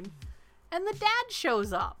Halloween. And the dad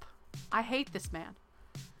shows up. I hate this man.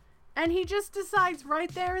 And he just decides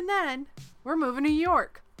right there and then, we're moving to New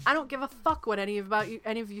York. I don't give a fuck what any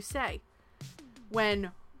of you say.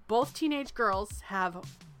 When both teenage girls have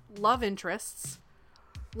love interests,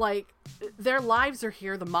 like, their lives are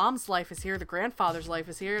here, the mom's life is here, the grandfather's life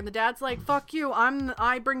is here, and the dad's like, fuck you,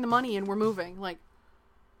 I bring the money and we're moving. Like,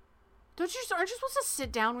 aren't you supposed to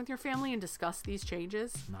sit down with your family and discuss these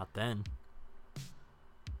changes? Not then.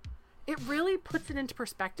 It really puts it into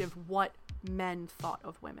perspective what men thought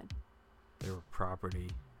of women. They were property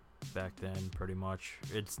back then, pretty much.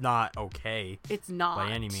 It's not okay. It's not.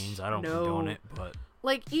 By any means. I don't condone it, but...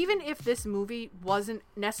 Like, even if this movie wasn't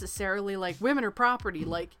necessarily, like, women are property,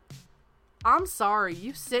 like, I'm sorry,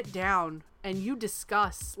 you sit down and you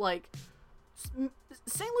discuss, like...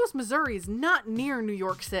 St. Louis, Missouri is not near New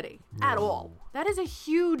York City at all. That is a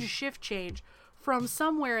huge shift change from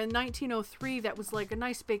somewhere in 1903 that was like a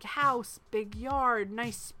nice big house, big yard,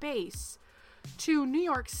 nice space, to New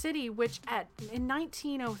York City, which in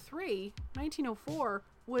 1904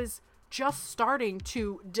 was just starting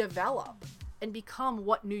to develop and become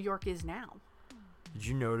what New York is now. Did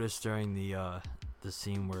you notice during the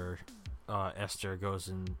scene where Esther goes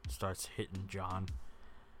and starts hitting John,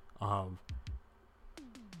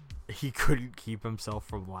 he couldn't keep himself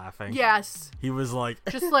from laughing? Yes. He was like...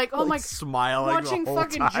 Just like, oh my... smiling watching the whole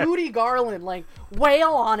fucking time. Judy Garland, like,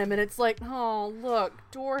 wail on him, and it's like, oh, look,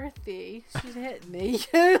 Dorothy, she's hitting me.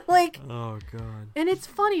 Like... Oh, God. And it's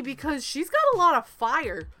funny because she's got a lot of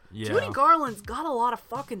fire. Yeah. Judy Garland's got a lot of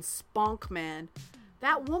fucking spunk, man.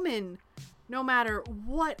 That woman, no matter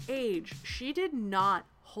what age, she did not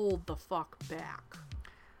hold the fuck back.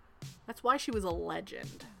 That's why she was a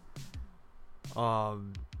legend.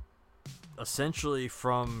 Essentially,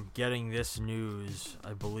 from getting this news,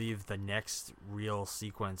 I believe the next real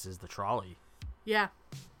sequence is the trolley. Yeah.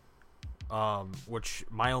 Which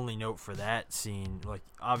my only note for that scene, like,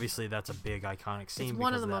 obviously that's a big iconic scene. It's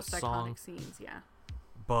one of the most iconic scenes, yeah.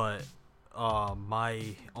 But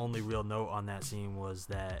my only real note on that scene was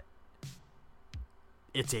that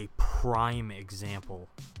it's a prime example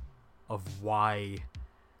of why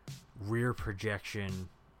rear projection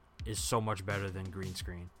is so much better than green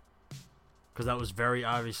screen. Because that was very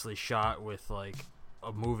obviously shot with, like,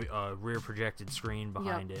 a rear projected screen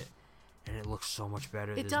behind it. And it looks so much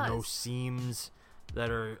better. There's no seams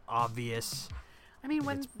that are obvious. I mean,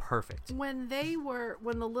 it's perfect. When the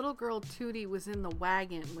little girl Tootie was in the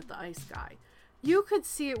wagon with the ice guy, you could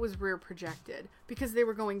see it was rear projected because they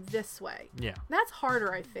were going this way. Yeah. That's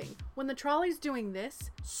harder, I think. When the trolley's doing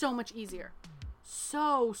this, so much easier.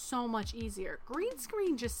 So much easier. Green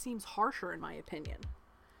screen just seems harsher, in my opinion.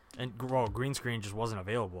 And, well, green screen just wasn't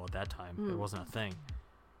available at that time. It wasn't a thing.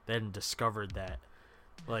 They hadn't discovered that,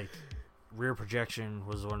 like, rear projection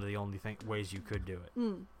was one of the only ways you could do it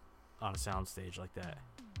on a soundstage like that.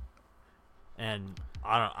 And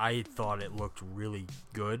I thought it looked really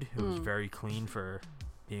good. It was very clean for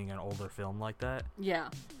being an older film like that. Yeah.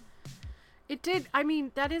 It did. I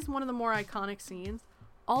mean, that is one of the more iconic scenes.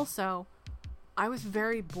 Also, I was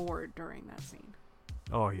very bored during that scene.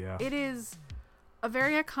 Oh, yeah. It is a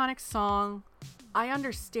very iconic song. I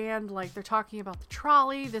understand, like, they're talking about the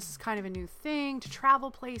trolley. This is kind of a new thing to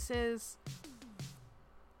travel places.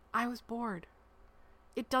 I was bored.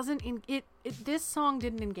 It doesn't... this song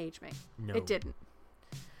didn't engage me. No. It didn't.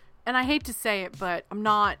 And I hate to say it, but I'm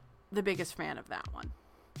not the biggest fan of that one.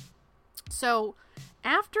 So,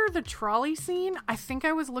 After the trolley scene, I think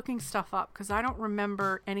I was looking stuff up because I don't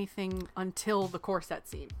remember anything until the corset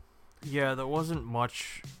scene. Yeah, there wasn't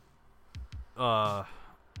much. There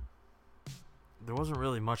wasn't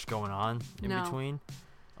really much going on in between.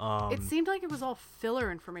 It seemed like it was all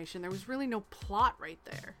filler information. There was really no plot right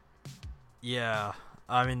there. Yeah,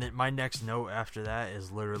 I mean, my next note after that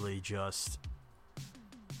is literally just.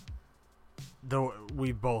 Though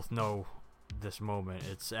we both know this moment,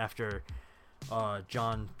 it's after.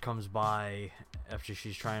 John comes by after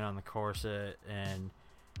she's trying on the corset, and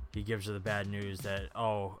he gives her the bad news that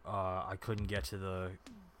I couldn't get to the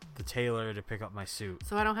tailor to pick up my suit,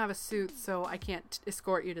 so I don't have a suit, so I can't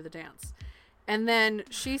escort you to the dance. And then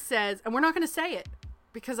she says, and we're not going to say it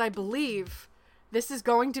because I believe this is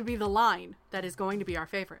going to be the line that is going to be our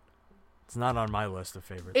favorite. It's not on my list of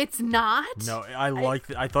favorites. It's not? No, I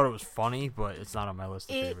thought it was funny, but it's not on my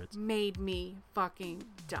list of favorites. It made me fucking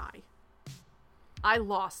die. I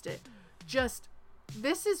lost it.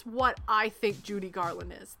 This is what I think Judy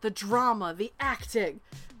Garland is. The drama, the acting.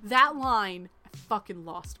 That line, I fucking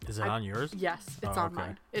lost me. Is it on yours? Yes, it's on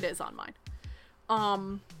mine. It is on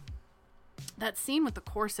mine. That scene with the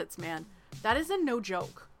corsets, man, that is a no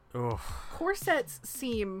joke. Ugh. Corsets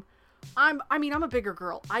seem... I'm a bigger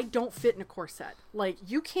girl. I don't fit in a corset. Like,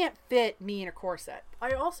 you can't fit me in a corset.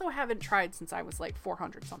 I also haven't tried since I was like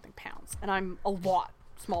 400 something pounds, and I'm a lot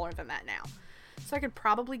smaller than that now. So I could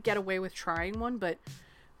probably get away with trying one, but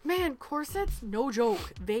man, corsets, no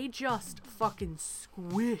joke. They just fucking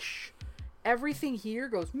squish. Everything here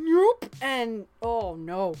goes nope, and oh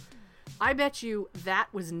no. I bet you that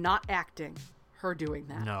was not acting, her doing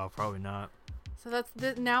that. No, probably not. So that's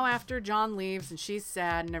now after John leaves and she's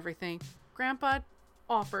sad and everything, Grandpa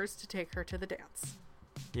offers to take her to the dance.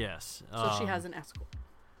 Yes. So she has an escort.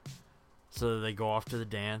 So they go off to the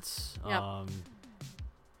dance. Yep.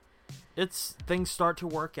 Things start to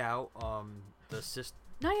work out. The sister.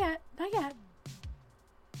 Not yet.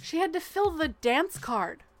 She had to fill the dance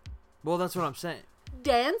card. Well, that's what I'm saying.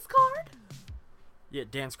 Dance card? Yeah,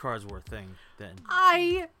 dance cards were a thing then.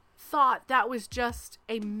 I thought that was just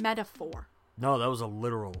a metaphor. No, that was a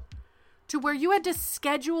literal. To where you had to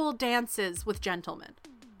schedule dances with gentlemen.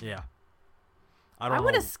 Yeah. I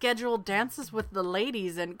would have scheduled dances with the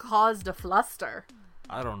ladies and caused a fluster.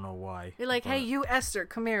 I don't know why. You're like, hey, you Esther,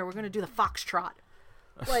 come here. We're going to do the foxtrot.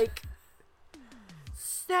 Like,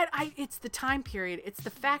 it's the time period. It's the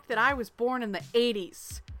fact that I was born in the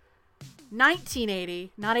 80s.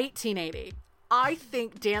 1980, not 1880. I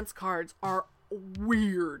think dance cards are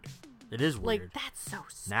weird. It is weird. Like, that's so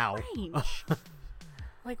strange. Now.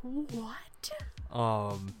 Like, what?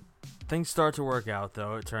 Things start to work out,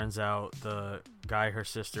 though. It turns out the guy her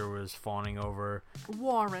sister was fawning over...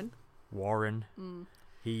 Warren. Mm.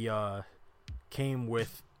 He came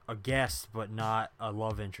with a guest, but not a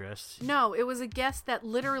love interest. No, it was a guest that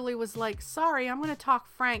literally was like, sorry, I'm going to talk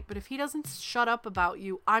Frank, but if he doesn't shut up about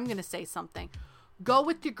you, I'm going to say something. Go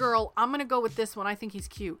with your girl. I'm going to go with this one. I think he's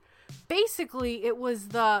cute. Basically, it was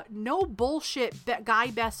the no bullshit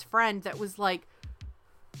guy best friend that was like,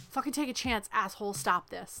 fucking take a chance, asshole, stop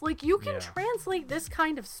this. Like, you can translate this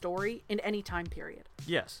kind of story in any time period.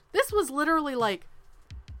 Yes. This was literally like,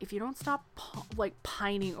 if you don't stop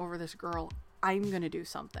pining over this girl, I'm going to do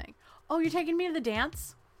something. Oh, you're taking me to the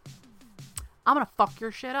dance? I'm going to fuck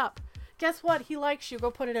your shit up. Guess what? He likes you.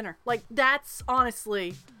 Go put it in her. Like, that's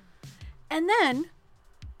honestly... And then,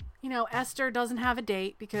 Esther doesn't have a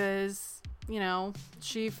date because,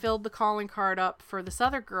 she filled the calling card up for this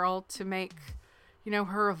other girl to make,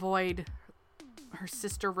 her avoid her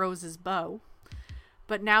sister Rose's beau.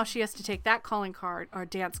 But now she has to take that calling card or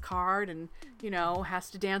dance card and, has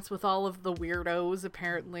to dance with all of the weirdos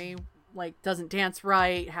apparently, like doesn't dance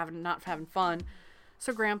right, not having fun.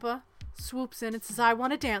 So Grandpa swoops in and says, I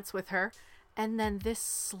want to dance with her. And then this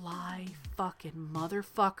sly fucking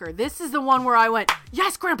motherfucker. This is the one where I went,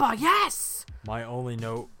 yes, Grandpa, yes! My only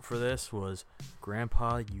note for this was,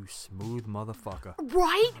 Grandpa, you smooth motherfucker.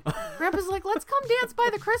 Right? Grandpa's like, let's come dance by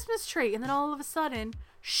the Christmas tree. And then all of a sudden,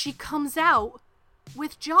 she comes out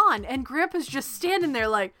with John. And Grandpa's just standing there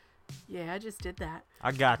like, yeah, I just did that.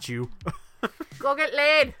 I got you. Go get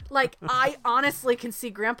laid. Like, I honestly can see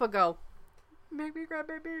Grandpa go, make me grab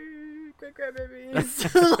baby, grab baby.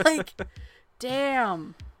 Like...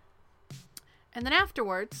 Damn. And then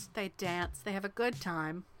afterwards, they dance. They have a good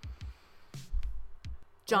time.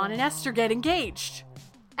 John and Esther get engaged.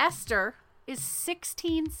 Esther is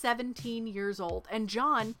 16, 17 years old. And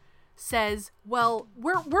John says, well,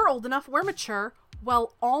 we're old enough. We're mature.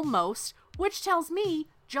 Well, almost. Which tells me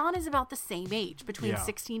John is about the same age, between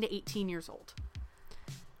 16 to 18 years old.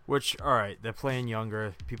 Which, all right, they're playing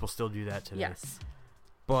younger. People still do that today. Yes.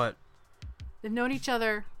 But they've known each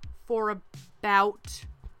other for about,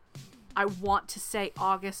 I want to say,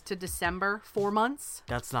 August to December, 4 months.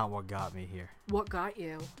 That's not what got me here. What got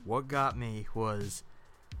you? What got me was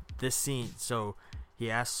this scene. So he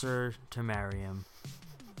asks her to marry him.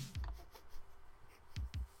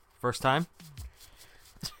 First time?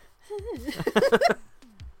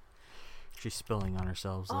 She's spilling on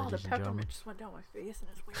herself, oh, ladies the and gentlemen. peppermint just went down my face and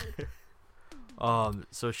it's weird.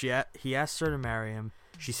 So he asks her to marry him.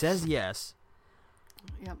 She says yes.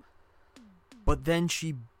 Yep. But then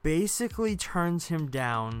she basically turns him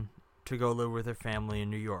down to go live with her family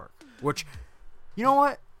in New York. Which, you know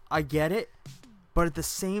what? I get it. But at the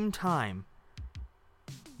same time,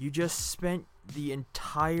 you just spent the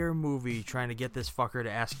entire movie trying to get this fucker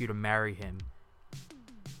to ask you to marry him.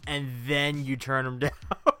 And then you turn him down.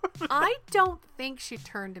 I don't think she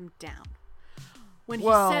turned him down. When he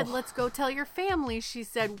said, let's go tell your family, she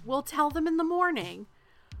said, we'll tell them in the morning.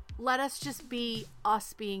 Let us just be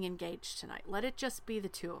us being engaged tonight. Let it just be the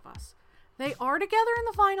two of us. They are together in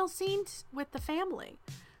the final scene with the family.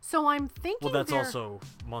 So I'm thinking well, that's also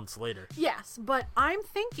months later. Yes, but I'm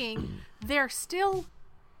thinking they're still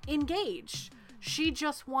engaged. She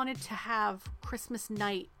just wanted to have Christmas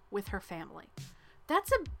night with her family.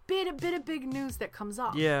 That's a bit of big news that comes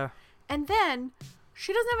up. Yeah. And then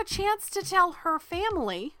she doesn't have a chance to tell her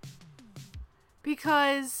family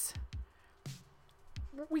because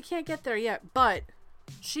we can't get there yet. But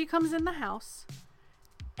she comes in the house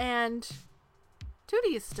and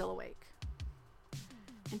Tootie is still awake.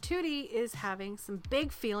 And Tootie is having some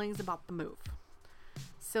big feelings about the move.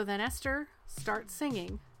 So then Esther starts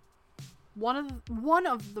singing one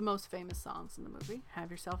of the most famous songs in the movie,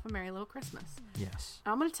 Have Yourself a Merry Little Christmas. Yes.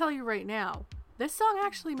 I'm going to tell you right now, this song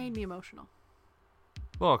actually made me emotional.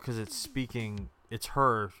 Well, because it's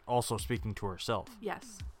her also speaking to herself.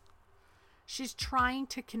 Yes. She's trying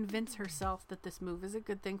to convince herself that this move is a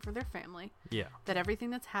good thing for their family. Yeah. That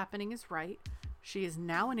everything that's happening is right. She is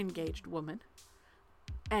now an engaged woman.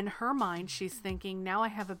 In her mind, she's thinking, now I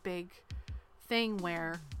have a big thing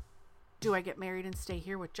where, do I get married and stay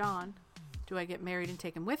here with John? Do I get married and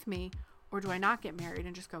take him with me? Or do I not get married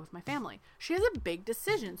and just go with my family? She has a big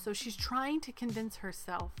decision. So she's trying to convince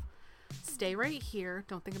herself, stay right here.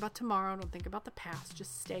 Don't think about tomorrow. Don't think about the past.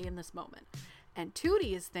 Just stay in this moment. And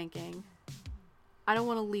Tootie is thinking, I don't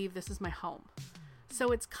want to leave. This is my home.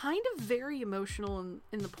 So it's kind of very emotional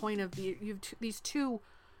in the point of these two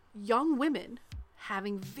young women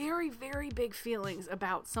having very, very big feelings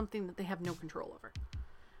about something that they have no control over.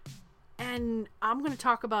 And I'm going to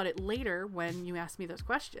talk about it later when you ask me those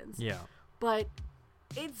questions. Yeah. But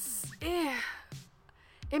it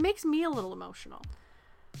makes me a little emotional.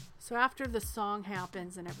 So after the song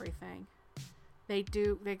happens and everything, they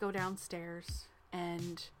go downstairs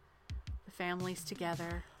and the family's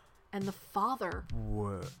together and the father.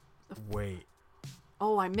 Wait.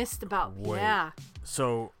 Oh, I missed about. Wait. Yeah.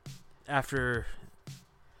 So after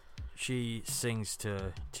she sings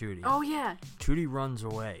to Tootie. Oh yeah. Tootie runs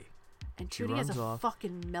away. And Tootie has a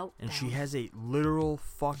fucking meltdown. And she has a literal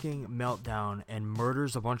fucking meltdown and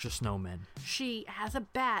murders a bunch of snowmen. She has a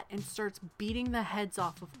bat and starts beating the heads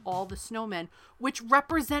off of all the snowmen, which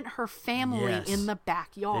represent her family in the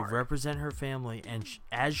backyard. They represent her family, and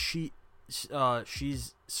as she's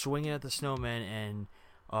swinging at the snowmen,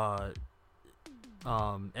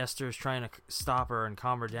 and Esther's trying to stop her and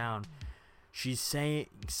calm her down, she's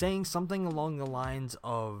saying something along the lines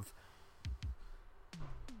of,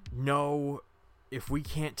 no, if we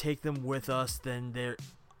can't take them with us, then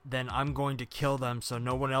I'm going to kill them so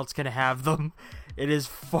no one else can have them. It is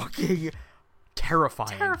fucking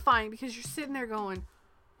terrifying. Terrifying, because you're sitting there going,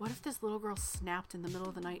 what if this little girl snapped in the middle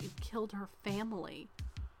of the night and killed her family?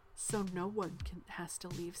 So no one has to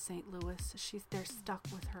leave St. Louis. They're stuck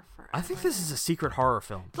with her forever. I think this is a secret horror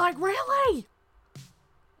film. Like, really?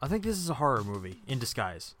 I think this is a horror movie in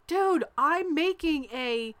disguise. Dude, I'm making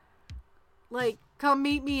a, come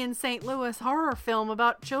meet me in St. Louis horror film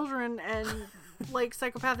about children and,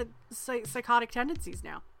 psychotic tendencies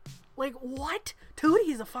now. Like, what?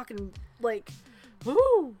 Tootie's a fucking,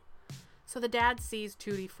 woo! So the dad sees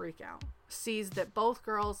Tootie freak out. Sees that both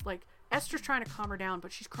girls, Esther's trying to calm her down,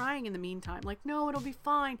 but she's crying in the meantime. Like, no, it'll be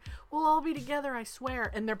fine. We'll all be together, I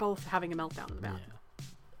swear. And they're both having a meltdown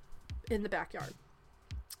in the backyard.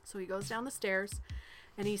 So he goes down the stairs,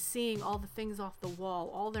 and he's seeing all the things off the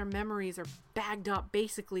wall. All their memories are bagged up,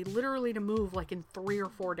 basically, literally to move, in 3 or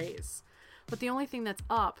 4 days. But the only thing that's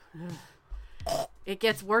up, it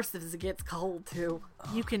gets worse as it gets cold, too.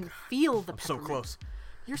 You can feel the peppermint. So close.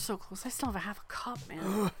 You're so close. I still have a half a cup,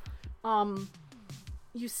 man.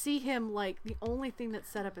 You see him, the only thing that's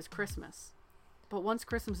set up is Christmas. but once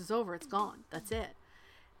Christmas is over, it's gone. That's it.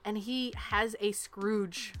 And he has a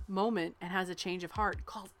Scrooge moment and has a change of heart.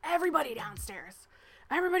 Calls everybody downstairs.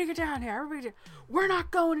 Everybody get down here. We're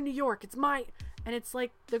not going to New York. It's my... And it's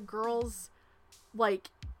like the girls, like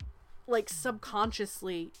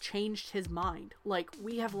subconsciously changed his mind. Like,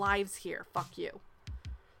 we have lives here. Fuck you.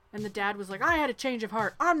 And the dad was like, I had a change of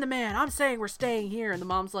heart. I'm the man. I'm saying we're staying here. And the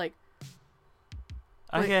mom's like,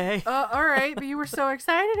 okay. All right, but you were so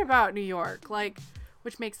excited about New York. Like,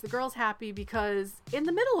 which makes the girls happy because in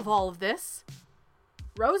the middle of all of this,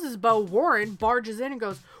 Rose's beau Warren barges in and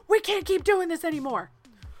goes, we can't keep doing this anymore.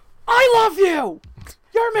 I love you.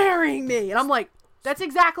 You're marrying me. And I'm like, that's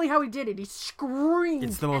exactly how he did it. He screamed.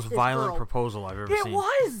 It's the most violent proposal I've ever seen. It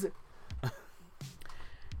was.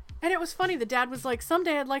 And it was funny. The dad was like,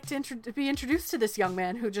 someday I'd like to be introduced to this young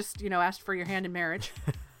man who just, asked for your hand in marriage.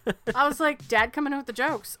 I was like, Dad coming in with the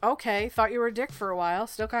jokes. Okay. Thought you were a dick for a while.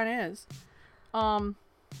 Still kind of is.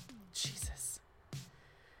 Jesus.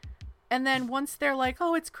 And then once they're like,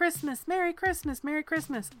 oh, it's Christmas. Merry Christmas. Merry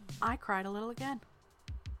Christmas. I cried a little again.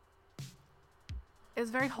 It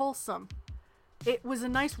was very wholesome. It was a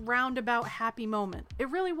nice roundabout happy moment. It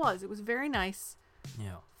really was. It was very nice.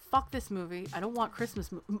 Yeah. Fuck this movie. I don't want Christmas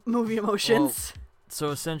movie emotions. Well, so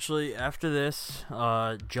essentially, after this,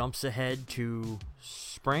 jumps ahead to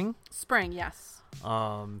spring. Spring, yes.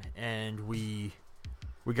 And we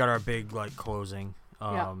got our big closing.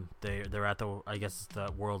 They're at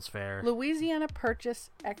the World's Fair. Louisiana Purchase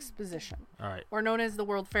Exposition. All right. Or known as the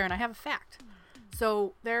World Fair. And I have a fact.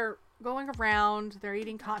 So they're going around. They're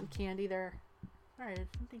eating cotton candy. They're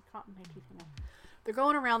something caught in my teeth now. They're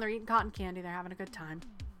going around. They're eating cotton candy. They're having a good time.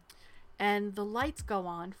 And the lights go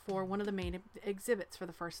on for one of the main exhibits for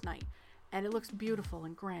the first night. And it looks beautiful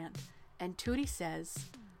and grand. And Tootie says,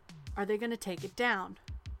 are they going to take it down?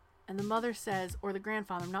 And the mother says, or the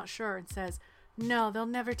grandfather, I'm not sure, and says, no, they'll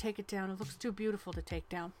never take it down. It looks too beautiful to take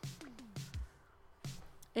down.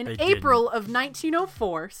 In April of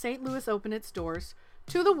 1904, St. Louis opened its doors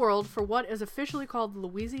to the world for what is officially called the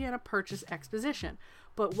Louisiana Purchase Exposition,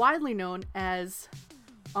 but widely known as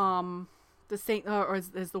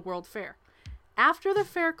as the World Fair. After the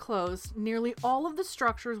fair closed, nearly all of the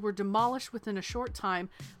structures were demolished within a short time,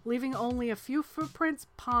 leaving only a few footprints,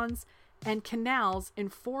 ponds, and canals in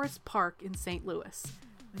Forest Park in St. Louis.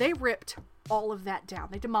 They ripped all of that down.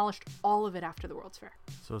 They demolished all of it after the World's Fair.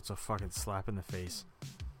 So it's a fucking slap in the face.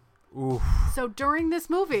 Oof. So during this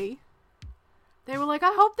movie, they were like,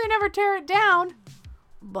 I hope they never tear it down.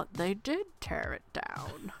 But they did tear it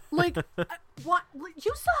down. Like, what?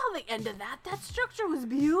 You saw the end of that. That structure was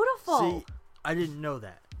beautiful. See, I didn't know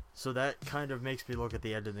that. So that kind of makes me look at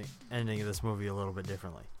the ending of this movie a little bit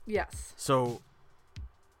differently. Yes. So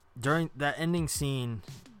during that ending scene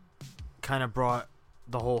kind of brought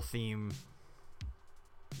the whole theme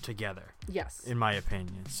together. Yes. In my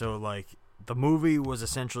opinion. So the movie was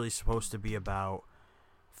essentially supposed to be about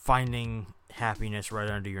finding happiness right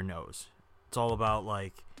under your nose. It's all about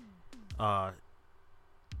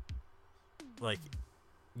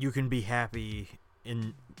you can be happy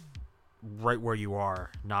in right where you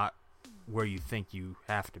are, not where you think you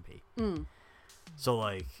have to be. So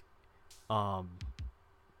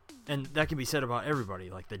and that can be said about everybody,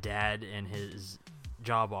 like the dad and his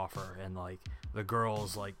job offer, and the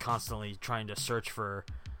girls constantly trying to search for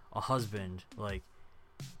a husband,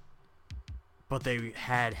 but they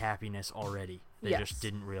had happiness already. They just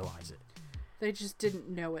didn't realize it. They just didn't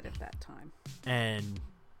know it at that time. And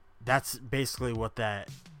that's basically what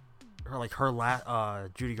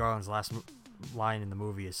Judy Garland's last line in the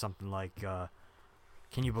movie is something like,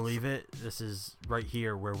 can you believe it? This is right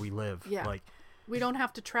here where we live. Yeah. We don't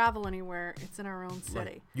have to travel anywhere. It's in our own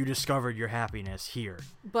city. You discovered your happiness here.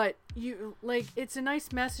 But it's a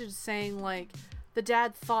nice message saying the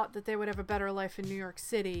dad thought that they would have a better life in New York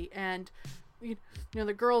City, and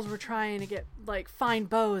the girls were trying to get find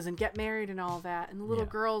beaux and get married and all that, and the little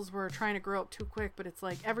girls were trying to grow up too quick. But it's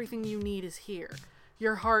everything you need is here.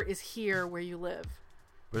 Your heart is here where you live.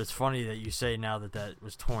 But it's funny that you say now that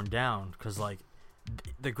was torn down, because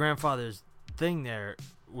the grandfather's thing there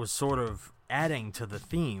was sort of adding to the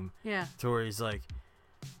theme. Yeah. To where he's like,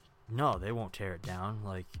 no, they won't tear it down.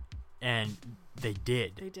 And they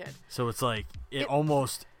did. They did. So it's it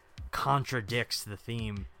almost contradicts the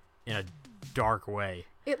theme in a dark way.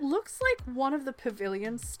 It looks like one of the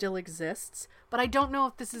pavilions still exists, but I don't know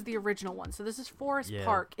if this is the original one. So this is Forest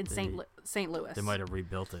Park in St. Louis. They might have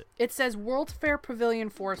rebuilt it. It says World's Fair Pavilion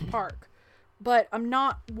Forest Park, but I'm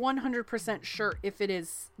not 100% sure if it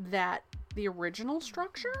is the original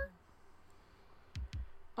structure.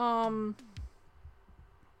 I'm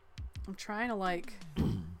trying to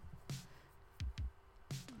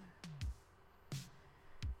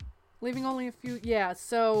Leaving only a few. Yeah,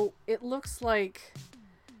 so it looks like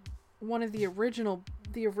one of the original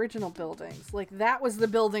buildings. Like, that was the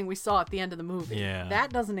building we saw at the end of the movie. Yeah.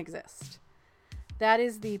 That doesn't exist. That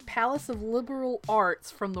is the Palace of Liberal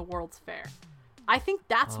Arts from the World's Fair. I think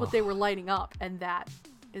that's what they were lighting up, and that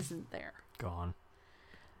isn't there. Gone.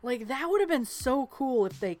 Like, that would have been so cool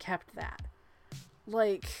if they kept that.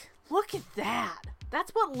 Like, look at that.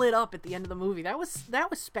 That's what lit up at the end of the movie. That was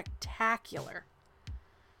spectacular.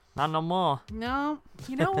 Not no more. No.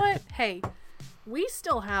 You know what? Hey, we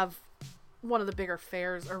still have one of the bigger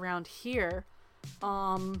fairs around here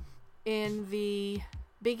in the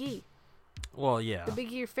Big E. Well, yeah. The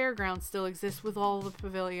Big E Fairground still exists with all the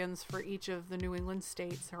pavilions for each of the New England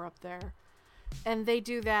states are up there. And they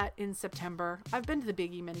do that in September. I've been to the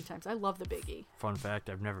Big E many times. I love the Big E. Fun fact,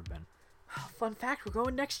 I've never been. Fun fact, we're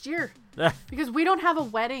going next year. Because we don't have a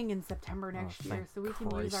wedding in September next year, so we can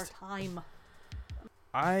use our time.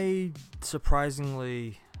 I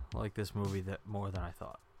surprisingly like this movie more than I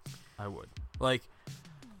thought I would. Like,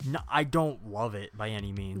 no, I don't love it by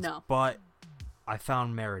any means. No. But I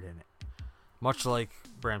found merit in it. Much like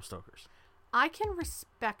Bram Stoker's. I can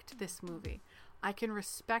respect this movie. I can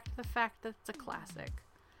respect the fact that it's a classic.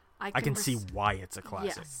 I can see why it's a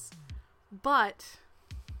classic. Yes. But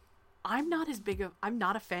I'm not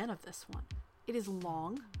a fan of this one. It is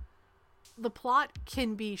long. The plot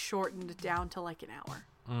can be shortened down to like an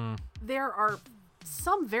hour. There are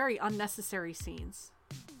some very unnecessary scenes.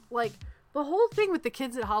 Like, the whole thing with the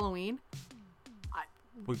kids at Halloween.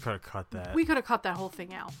 We could have cut that. We could have cut that whole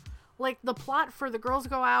thing out. Like, the plot for the girls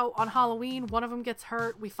go out on Halloween, one of them gets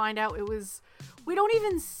hurt, we find out we don't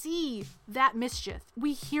even see that mischief.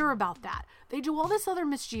 We hear about that. They do all this other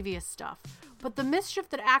mischievous stuff. But the mischief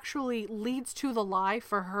that actually leads to the lie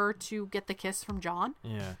for her to get the kiss from John,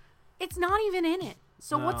 it's not even in it.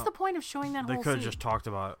 So what's the point of showing that whole scene? They could have just talked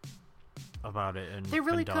about it and they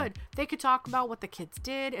really could. They could talk about what the kids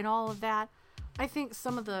did and all of that. I think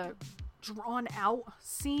some of the drawn out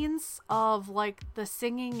scenes of like the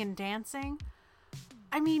singing and dancing,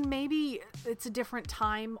 I mean, maybe it's a different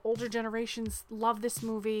time. Older generations love this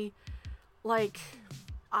movie. Like,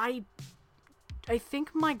 I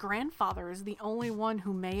think my grandfather is the only one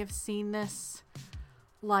who may have seen this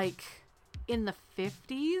like in the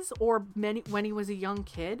 50s or when he was a young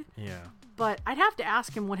kid. Yeah. But I'd have to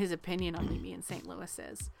ask him what his opinion on Mimi in St. Louis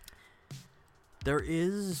is. There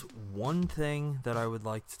is one thing that I would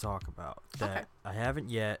like to talk about that I haven't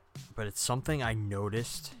yet, but it's something I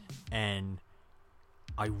noticed and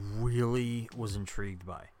I really was intrigued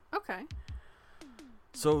by. Okay.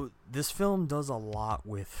 So this film does a lot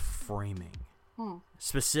with framing.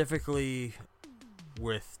 Specifically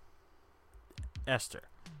with Esther.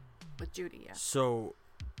 With Judy, yeah. So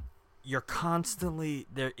you're constantly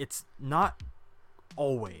there. It's not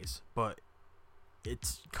always, but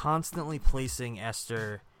it's constantly placing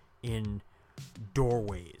Esther in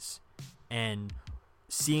doorways and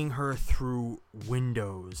seeing her through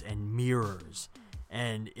windows and mirrors,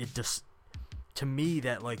 and it just, to me,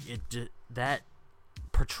 that like that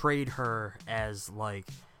portrayed her as like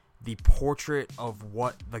the portrait of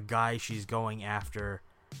what the guy she's going after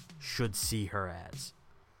should see her as.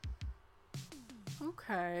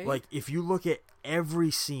 Okay. Like, if you look at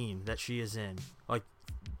every scene that she is in, like,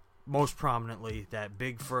 most prominently, that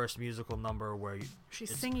big first musical number where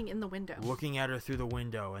she's singing in the window. Looking at her through the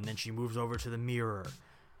window, and then she moves over to the mirror,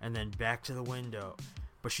 and then back to the window.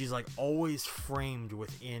 But she's, like, always framed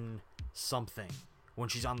within something. When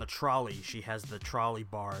she's on the trolley, she has the trolley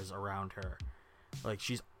bars around her. Like,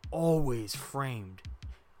 she's always framed.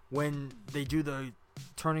 When they do the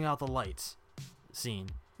turning out the lights scene.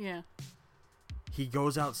 Yeah. He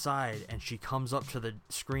goes outside, and she comes up to the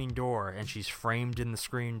screen door, and she's framed in the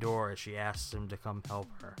screen door as she asks him to come help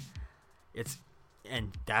her.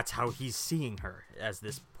 And that's how he's seeing her, as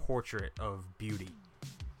this portrait of beauty.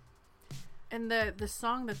 And the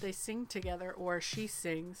song that they sing together, or she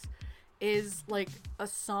sings, is like a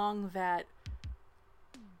song that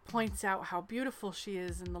points out how beautiful she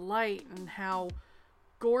is in the light and how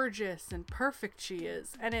gorgeous and perfect she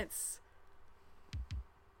is. And it's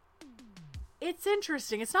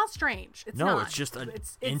interesting. It's not strange. It's not. It's just an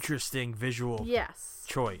interesting visual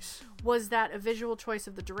choice. Was that a visual choice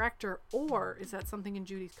of the director, or is that something in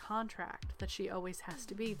Judy's contract that she always has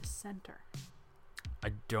to be the center?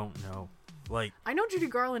 I don't know. Like, I know Judy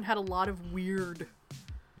Garland had a lot of weird.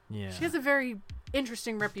 Yeah. She has a very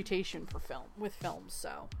interesting reputation for films,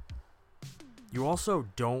 so. You also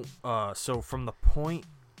don't, so from the point,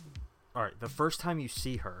 alright, the first time you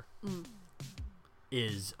see her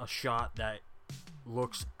is a shot that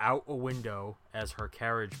looks out a window as her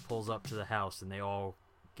carriage pulls up to the house and they all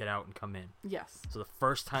get out and come in. Yes. So the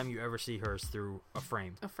first time you ever see her is through a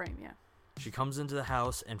frame. A frame, yeah. She comes into the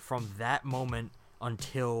house, and from that moment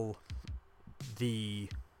until the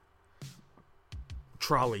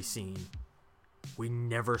trolley scene, we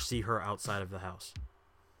never see her outside of the house.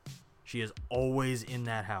 She is always in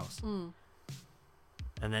that house. Mm.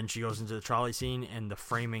 And then she goes into the trolley scene, and the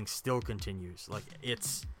framing still continues. Like,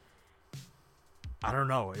 it's... I don't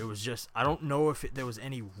know. It was just... I don't know if there was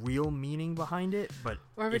any real meaning behind it, but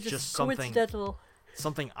or if it's just something... coincidental.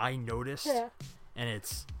 Something I noticed, and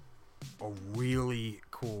it's a really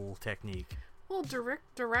cool technique. Well,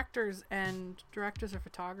 directors of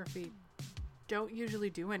photography don't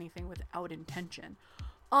usually do anything without intention.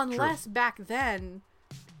 Unless back then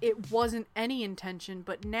it wasn't any intention,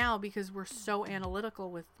 but now because we're so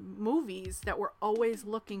analytical with movies that we're always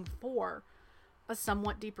looking for a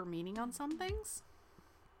somewhat deeper meaning on some things.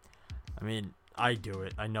 I mean, I do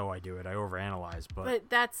it. I know I do it. I overanalyze, but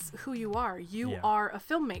that's who you are. You are a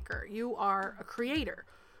filmmaker. You are a creator.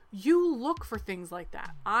 You look for things like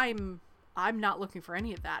that. I'm not looking for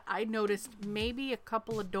any of that. I noticed maybe a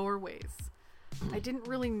couple of doorways. I didn't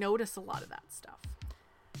really notice a lot of that stuff.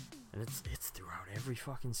 And it's throughout every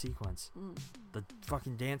fucking sequence. The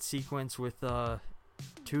fucking dance sequence with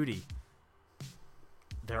Tootie.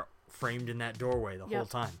 They're framed in that doorway the whole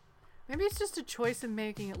time. Maybe it's just a choice of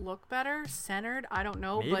making it look better, centered. I don't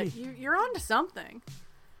know, Maybe. But you're onto something.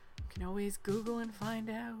 You can always Google and find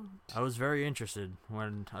out. I was very interested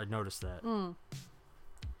when I noticed that.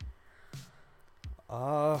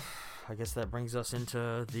 I guess that brings us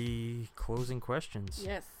into the closing questions.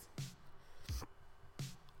 Yes.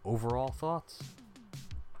 Overall thoughts?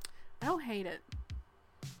 I don't hate it.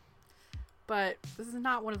 But this is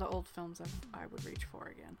not one of the old films I would reach for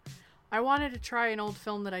again. I wanted to try an old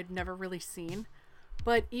film that I'd never really seen.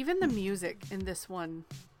 But even the music in this one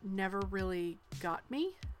never really got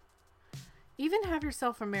me. Even Have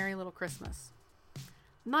Yourself a Merry Little Christmas.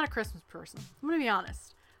 I'm not a Christmas person. I'm going to be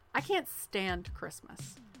honest. I can't stand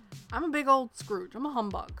Christmas. I'm a big old Scrooge. I'm a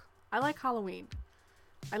humbug. I like Halloween.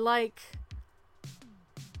 I like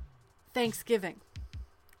Thanksgiving.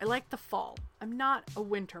 I like the fall. I'm not a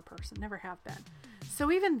winter person. Never have been.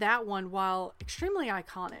 So even that one, while extremely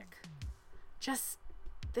iconic,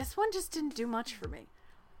 this one just didn't do much for me.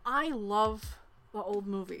 I love the old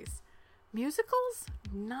movies. Musicals,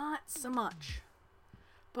 not so much.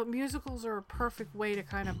 But musicals are a perfect way to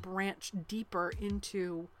kind of branch deeper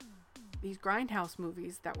into these grindhouse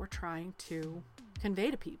movies that we're trying to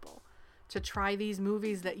convey to people. To try these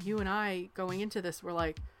movies that you and I, going into this, were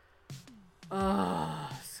like,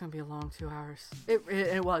 it's going to be a long 2 hours.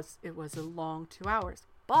 It was a long 2 hours.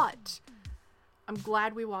 But I'm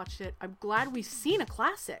glad we watched it. I'm glad we've seen a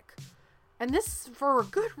classic. And this for a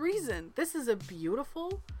good reason. This is a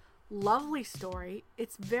beautiful, lovely story.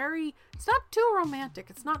 It's not too romantic.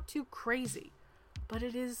 It's not too crazy. But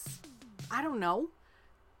it is, I don't know.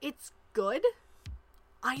 It's good.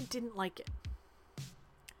 I didn't like it.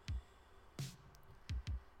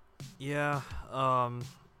 Yeah,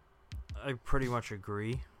 I pretty much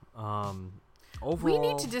agree. Overall, we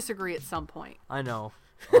need to disagree at some point. I know.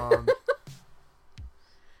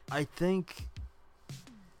 I think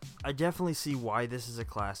I definitely see why this is a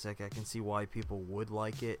classic. I can see why people would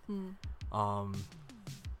like it.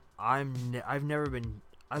 I've never been.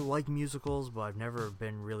 I like musicals, but I've never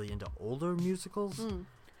been really into older musicals.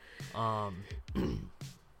 I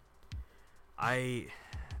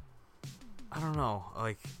don't know.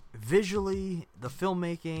 Like, visually, the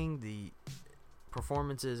filmmaking, the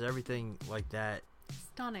performances, everything like that,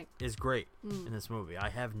 stunning, is great in this movie. I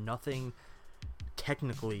have nothing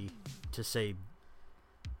technically to say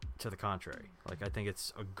to the contrary. Like, I think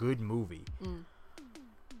it's a good movie.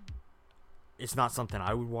 It's not something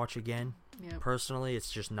I would watch again. Personally,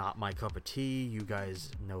 it's just not my cup of tea. You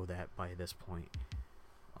guys know that by this point.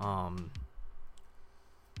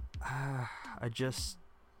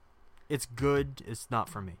 It's good. It's not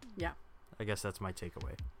for me. Yeah. I guess that's my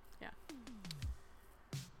takeaway. Yeah.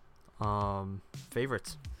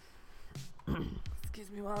 Favorites.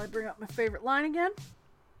 Excuse me while I bring up my favorite line again.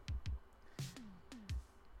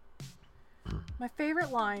 My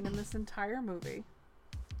favorite line in this entire movie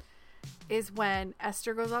is when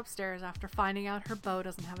Esther goes upstairs after finding out her beau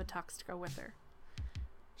doesn't have a tux to go with her.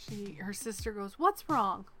 Her sister goes, "What's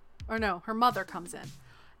wrong?" Or no, her mother comes in.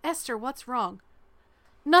 "Esther, what's wrong?"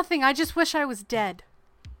 "Nothing, I just wish I was dead."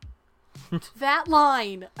 That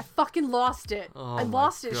line, I fucking lost it. I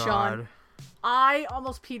lost it, Sean. I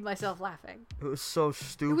almost peed myself laughing. It was so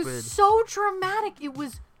stupid. It was so dramatic. It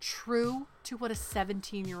was true to what a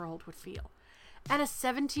 17-year-old would feel. And a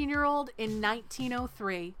 17-year-old in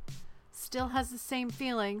 1903 still has the same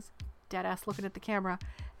feelings, deadass looking at the camera,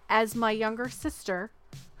 as my younger sister,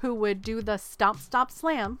 who would do the stomp, stop,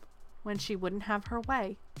 slam when she wouldn't have her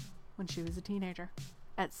way when she was a teenager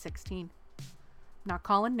at 16. Not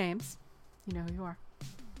calling names. You know who you are.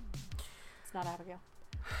 It's not Abigail.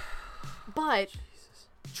 But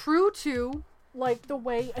true to like the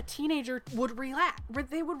way a teenager would react.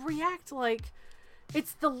 They would react like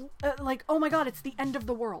it's the like, oh my god, it's the end of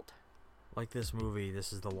the world. Like this movie,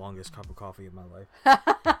 this is the longest cup of coffee of my life.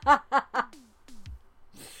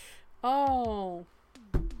 Oh,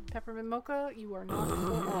 peppermint mocha, you are not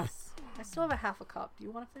for us. I still have a half a cup. Do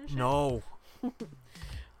you want to finish it? No.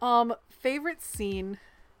 Favorite scene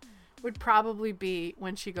would probably be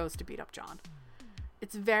when she goes to beat up John.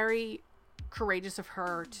 It's very courageous of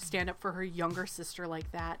her to stand up for her younger sister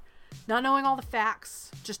like that. Not knowing all the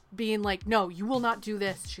facts, just being like, no, you will not do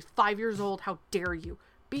this. She's 5 years old. How dare you?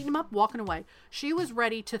 Beating him up, walking away. She was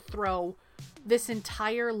ready to throw this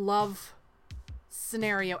entire love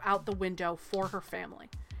scenario out the window for her family.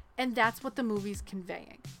 And that's what the movie's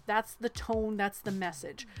conveying. That's the tone, that's the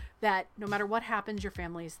message. That no matter what happens, your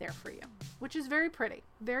family is there for you. Which is very pretty.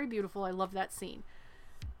 Very beautiful. I love that scene.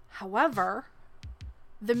 However,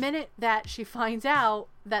 the minute that she finds out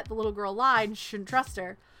that the little girl lied and she shouldn't trust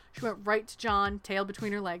her, she went right to John, tail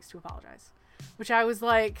between her legs, to apologize. Which I was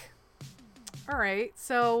like, alright,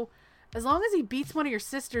 so as long as he beats one of your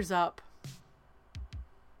sisters up,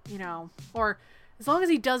 you know, or as long as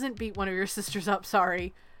he doesn't beat one of your sisters up,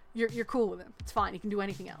 sorry, you're cool with him. It's fine. He can do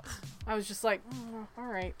anything else. I was just like,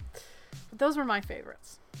 alright. But those were my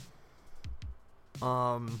favorites.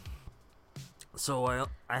 So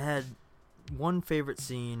I had one favorite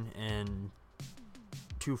scene and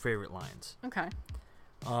two favorite lines. Okay.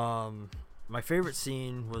 My favorite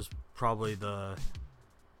scene was probably the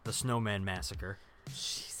snowman massacre.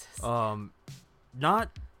 Jesus. Not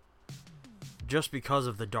just because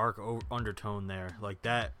of the dark undertone there, like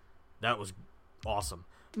that was awesome,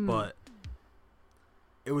 but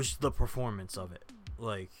it was the performance of it,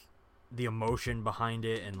 like the emotion behind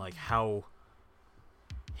it, and like how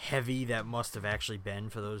heavy that must have actually been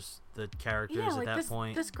for the characters at that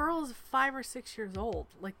point. This girl is 5 or 6 years old.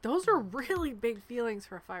 Like, those are really big feelings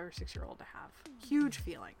for a 5 or 6 year old to have. Huge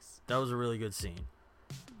feelings. That was a really good scene,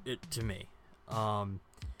 to me.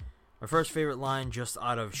 My first favorite line, just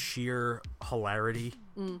out of sheer hilarity,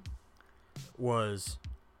 was,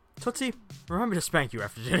 "Tootsie, remember to spank you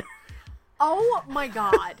after dinner." Oh my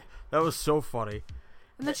god. That was so funny.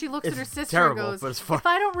 And then she looks at her sister terrible, and goes, but it's funny. "If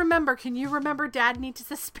I don't remember, can you remember Dad needs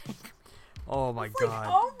to spank me?" Oh my god. Like,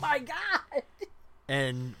 oh my god.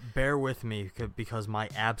 And bear with me, because my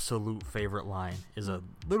absolute favorite line is a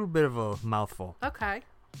little bit of a mouthful. Okay.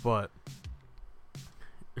 But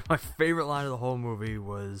my favorite line of the whole movie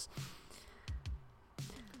was,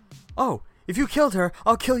 "Oh, if you killed her,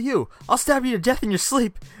 I'll kill you. I'll stab you to death in your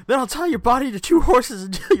sleep. Then I'll tie your body to 2 horses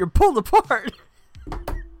until you're pulled apart."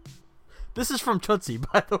 This is from Tootsie,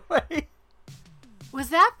 by the way.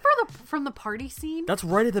 Was that from the party scene? That's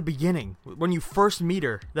right at the beginning. When you first meet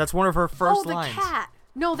her. That's one of her first lines. Oh, the cat.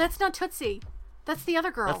 No, that's not Tootsie. That's the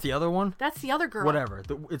other girl. That's the other one? That's the other girl. Whatever.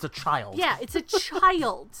 It's a child. Yeah, it's a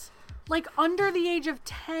child. Like, under the age of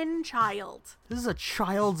 10 child. This is a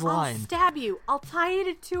child's line. I'll stab you. I'll tie you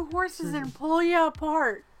to 2 horses and pull you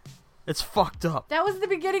apart. It's fucked up. That was the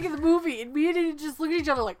beginning of the movie, and we had to just look at each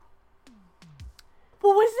other like,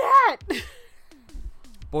 what was that?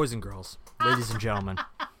 Boys and girls, ladies and gentlemen,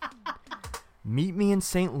 Meet Me in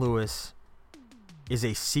St. Louis is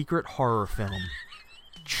a secret horror film.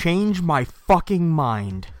 Change my fucking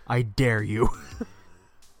mind. I dare you.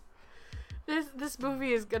 This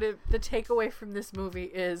movie is gonna... The takeaway from this movie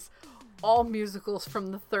is all musicals from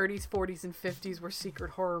the 30s, 40s, and 50s were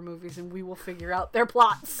secret horror movies, and we will figure out their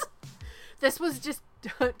plots. This was just...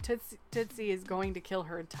 Tootsie is going to kill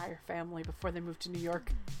her entire family before they move to New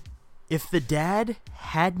York. If the dad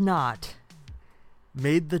had not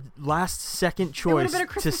made the last second choice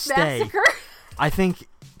to stay, massacre. I think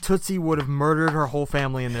Tootsie would have murdered her whole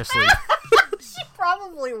family in their sleep. She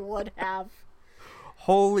probably would have.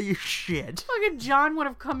 Holy shit. Fucking John would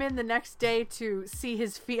have come in the next day to see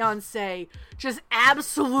his fiancée just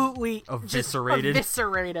absolutely eviscerated.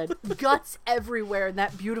 Guts everywhere in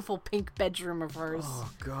that beautiful pink bedroom of hers. Oh,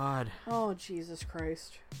 God. Oh, Jesus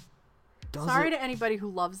Christ. Sorry to anybody who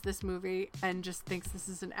loves this movie and just thinks this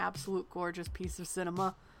is an absolute gorgeous piece of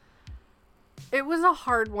cinema. It was a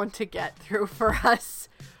hard one to get through for us.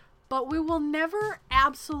 But we will never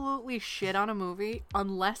absolutely shit on a movie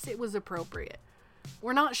unless it was appropriate.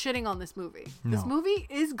 We're not shitting on this movie. No. This movie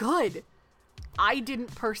is good. I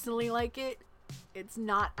didn't personally like it. It's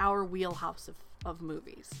not our wheelhouse of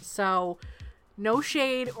movies. So no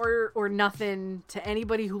shade or nothing to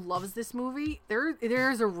anybody who loves this movie.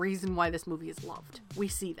 There's a reason why this movie is loved. We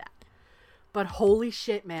see that. But holy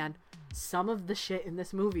shit, man. Some of the shit in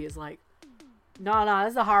this movie is like, no,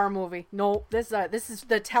 this is a horror movie. No, this is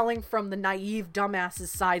the telling from the naive dumbasses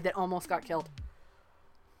side that almost got killed.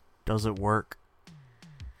 Does it work?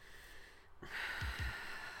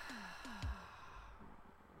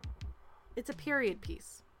 It's a period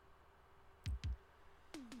piece.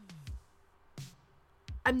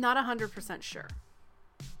 I'm not 100% sure.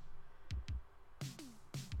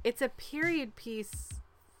 It's a period piece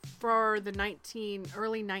for the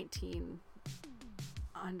early 1900s.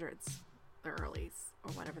 The earlies, or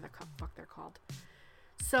whatever the fuck they're called.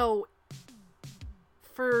 So,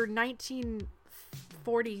 for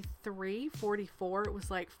 1943, 44, it was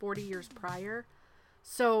like 40 years prior.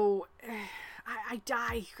 So, I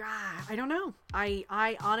don't know.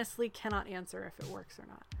 I honestly cannot answer if it works or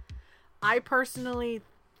not. I personally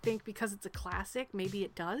think because it's a classic, maybe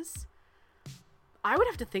it does. I would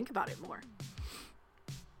have to think about it more.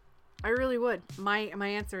 I really would. My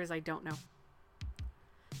answer is I don't know.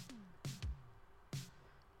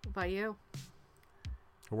 What about you?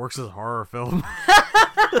 It works as a horror film.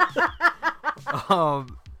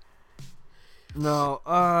 No,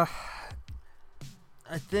 I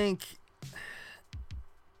think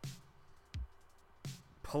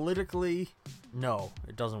politically, no,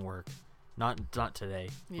 it doesn't work. Not today,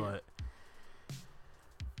 yeah. But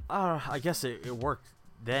I guess it worked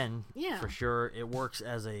then. Yeah, for sure. It works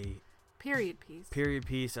as a period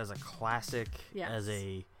piece, as a classic, yes. As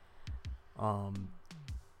a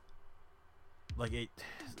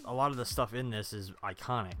a lot of the stuff in this is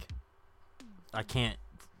iconic. I can't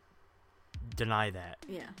deny that.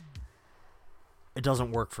 Yeah. It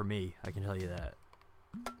doesn't work for me, I can tell you that.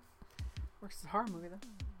 Works as a horror movie, though.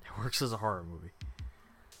 It works as a horror movie.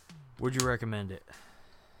 Would you recommend it?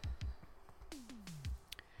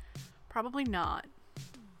 Probably not.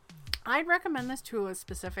 I'd recommend this to a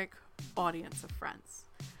specific audience of friends.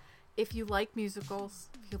 If you like musicals,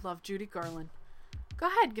 if you love Judy Garland, go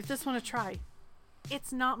ahead, give this one a try.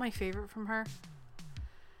 It's not my favorite from her.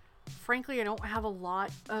 Frankly, I don't have a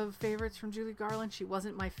lot of favorites from Judy Garland. She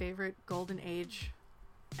wasn't my favorite Golden Age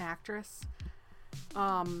actress.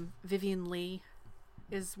 Vivian Leigh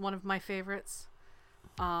is one of my favorites.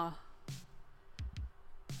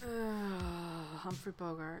 Humphrey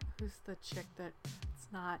Bogart. Who's the chick that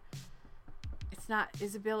it's not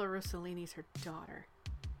Isabella Rossellini's her daughter.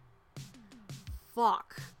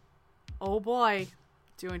 Fuck. Oh boy.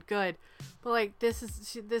 Doing good. But like this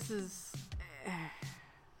is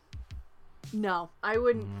no, I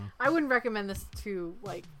wouldn't recommend this to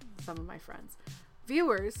like some of my friends.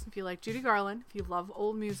 Viewers, if you like Judy Garland, if you love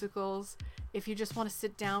old musicals, if you just want to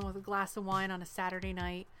sit down with a glass of wine on a Saturday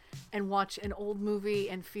night and watch an old movie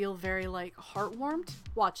and feel very like heartwarmed,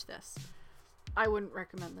 watch this. I wouldn't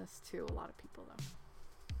recommend this to a lot of people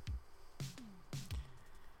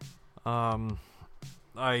though.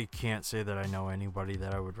 I can't say that I know anybody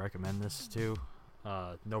that I would recommend this to.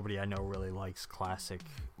 Nobody I know really likes classic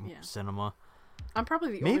cinema. I'm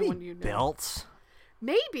probably the only one you know. Belts.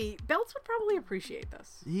 Maybe Belts would probably appreciate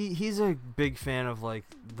this. He's a big fan of like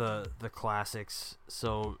the classics,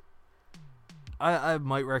 so I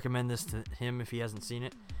might recommend this to him if he hasn't seen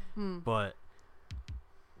it. But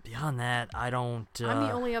beyond that, I don't. I'm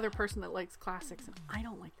the only other person that likes classics, and I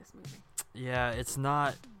don't like this movie. Yeah, it's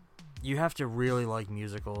not. You have to really like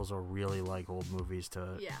musicals or really like old movies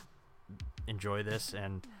to enjoy this,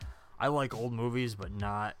 and I like old movies, but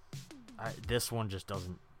not. This one just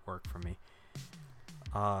doesn't work for me.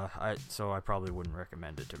 So I probably wouldn't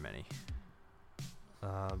recommend it to many.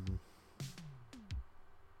 How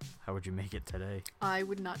would you make it today? I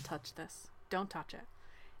would not touch this. Don't touch it.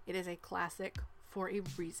 It is a classic for a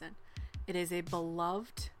reason. It is a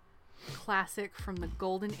beloved classic from the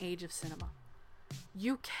golden age of cinema.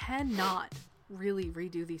 You cannot really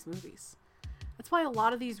redo these movies. That's why a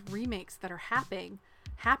lot of these remakes that are happening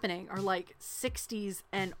are like 60s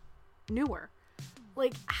and newer.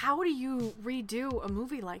 Like, how do you redo a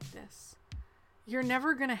movie like this? You're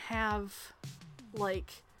never gonna have,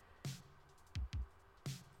 like...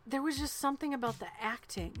 There was just something about the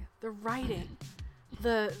acting, the writing,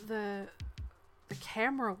 the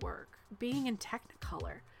camera work, being in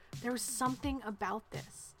Technicolor. There was something about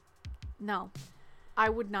this. No, I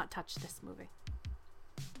would not touch this movie.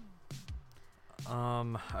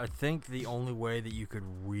 I think the only way that you could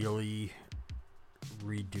really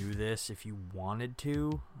redo this if you wanted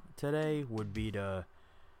to today would be to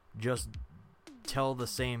just tell the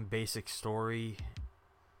same basic story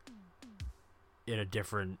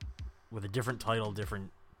in with a different title,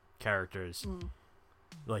 different characters.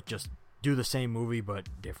 Like, just do the same movie,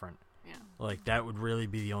 but different. Yeah. Like, that would really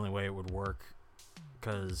be the only way it would work.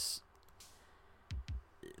 Because,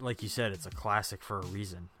 like you said, it's a classic for a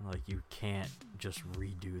reason. Like, you can't just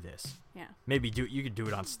redo this. Yeah. Maybe you could do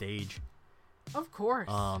it on stage. Of course.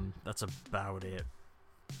 That's about it.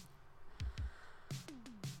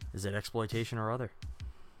 Is it exploitation or other?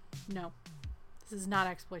 No. This is not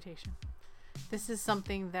exploitation. This is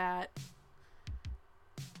something that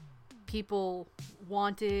people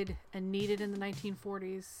wanted and needed in the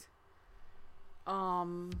 1940s.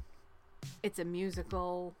 It's a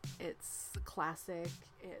musical. It's a classic.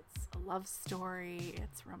 It's a love story.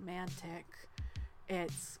 It's romantic.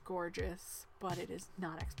 It's gorgeous, but it is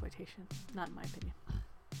not exploitation. Not in my opinion.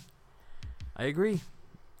 I agree.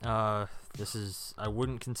 I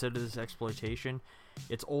wouldn't consider this exploitation.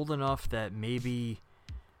 It's old enough that maybe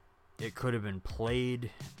it could have been played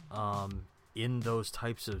in those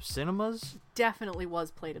types of cinemas. Definitely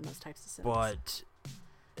was played in those types of cinemas.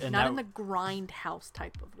 But not in the grindhouse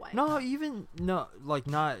type of way. I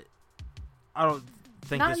don't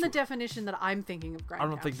think not in the definition that I'm thinking of grindhouse. I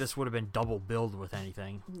don't think this would have been double billed with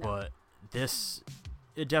anything. No. But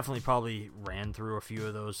it definitely probably ran through a few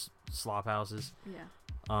of those slop houses. Yeah.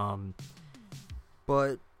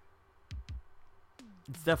 But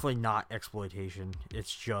it's definitely not exploitation.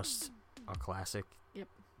 It's just a classic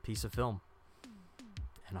piece of film.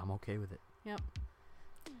 And I'm okay with it. Yep.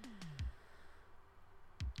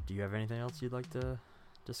 Do you have anything else you'd like to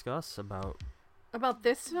discuss about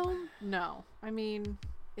this film? No. I mean,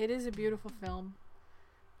 it is a beautiful film.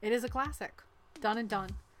 It is a classic. Done and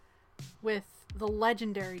done. With the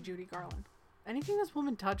legendary Judy Garland. Anything this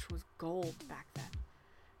woman touched was gold back then.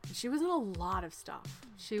 And she was in a lot of stuff.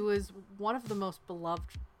 She was one of the most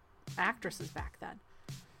beloved actresses back then.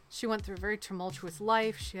 She went through a very tumultuous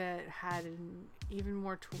life. She had an even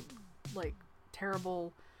more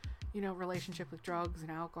terrible, relationship with drugs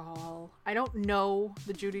and alcohol. I don't know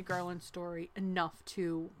the Judy Garland story enough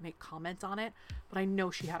to make comments on it, but I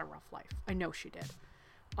know she had a rough life. I know she did.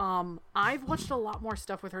 I've watched a lot more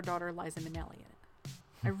stuff with her daughter Liza Minnelli in it.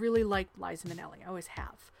 I really liked Liza Minnelli. I always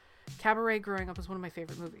have. Cabaret growing up was one of my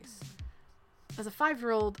favorite movies. As a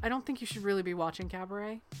 5-year-old, I don't think you should really be watching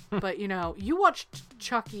Cabaret. But, you watched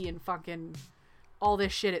Chucky and fucking all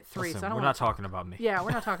this shit at 3. Listen, so I don't we're not talking about me. Yeah,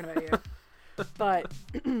 we're not talking about you. But,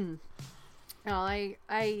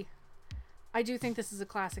 I do think this is a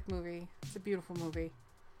classic movie. It's a beautiful movie.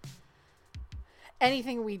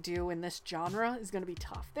 Anything we do in this genre is going to be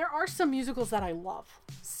tough. There are some musicals that I love.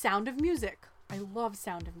 Sound of Music. I love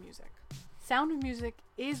Sound of Music. Sound of Music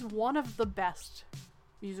is one of the best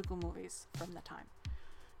musical movies from the time.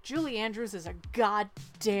 Julie Andrews is a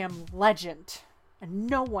goddamn legend, and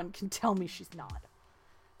no one can tell me she's not.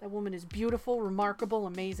 That woman is beautiful, remarkable,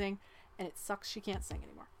 amazing, and it sucks she can't sing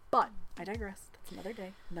anymore. But I digress. That's another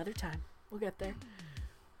day, another time. We'll get there.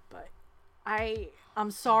 But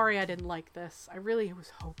I'm sorry I didn't like this. I really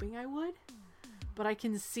was hoping I would, but I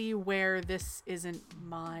can see where this isn't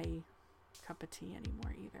my cup of tea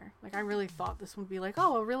anymore either. Like, I really thought this would be like,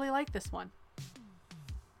 oh, I really like this one.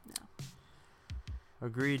 No.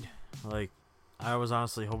 Agreed. Like, I was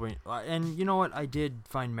honestly hoping, and you know what? I did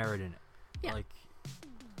find merit in it. Yeah. Like,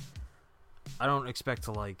 I don't expect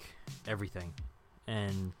to like everything,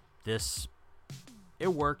 and this,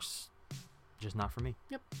 it works, just not for me.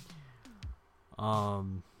 Yep.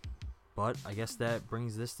 But I guess that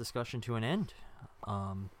brings this discussion to an end.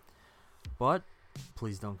 But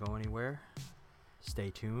please don't go anywhere. Stay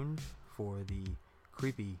tuned for the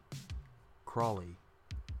creepy, crawly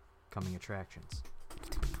coming attractions.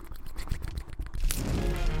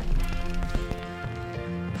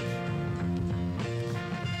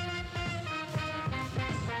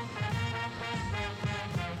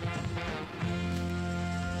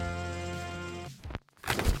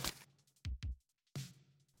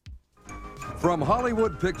 From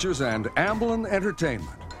Hollywood Pictures and Amblin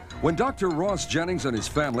Entertainment, when Dr. Ross Jennings and his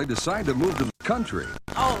family decide to move to the country...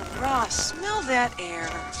 Oh, Ross, smell that air.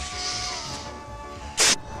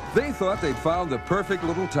 They thought they'd found the perfect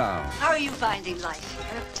little town. How are you finding life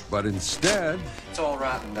here? But instead... It's all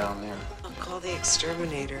rotten down there. I'll call the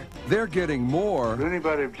exterminator. They're getting more... Would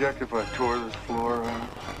anybody object if I tore this floor out?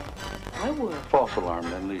 I would. False alarm,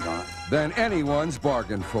 then lead on. ...than anyone's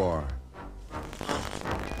bargained for.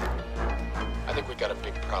 I think we got a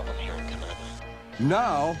big problem here in Canada.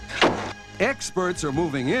 Now, experts are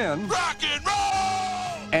moving in. Rock and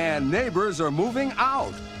roll! And neighbors are moving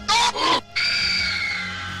out.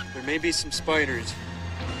 There may be some spiders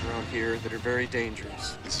around here that are very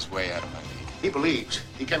dangerous. This is way out of my league. He believes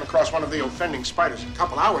he came across one of the offending spiders a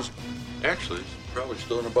couple hours ago. Actually, it's probably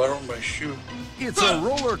still in the bottom of my shoe. It's a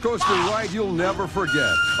roller coaster ride you'll never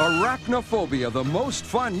forget. Arachnophobia, the most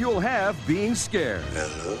fun you'll have being scared.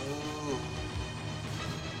 Hello.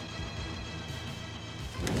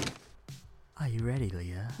 Are you ready,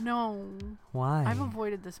 Leah? No. Why? I've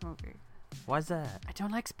avoided this movie. Why's that? I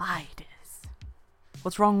don't like spiders.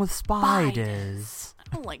 What's wrong with spiders? I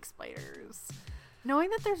don't like spiders.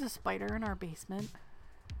 Knowing that there's a spider in our basement.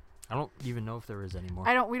 I don't even know if there is anymore.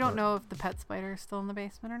 We don't know if the pet spider is still in the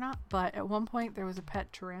basement or not, but at one point there was a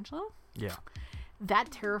pet tarantula. Yeah.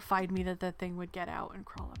 That terrified me that thing would get out and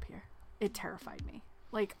crawl up here. It terrified me.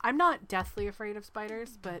 Like, I'm not deathly afraid of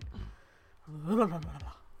spiders, but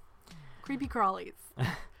creepy crawlies.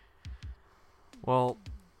 Well,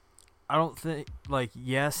 I don't think,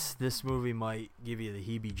 yes, this movie might give you the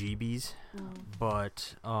heebie-jeebies,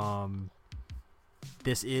 but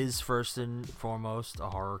this is first and foremost a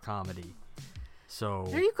horror comedy. So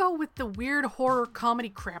there you go with the weird horror comedy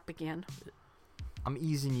crap again. I'm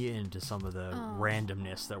easing you into some of the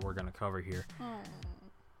randomness that we're going to cover here.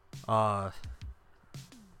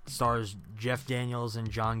 Stars Jeff Daniels and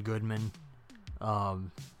John Goodman. The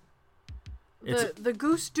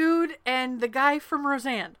goose dude and the guy from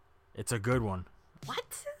Roseanne. It's a good one.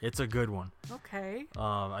 What? It's a good one. Okay.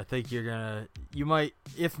 I think you might,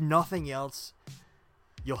 if nothing else,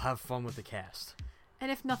 you'll have fun with the cast.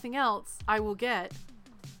 And if nothing else, I will get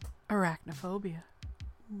arachnophobia.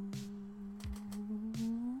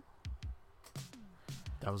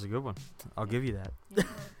 That was a good one. I'll give you that.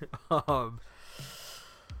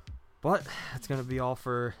 But that's going to be all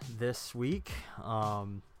for this week.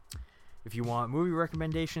 If you want movie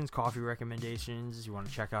recommendations, coffee recommendations, you want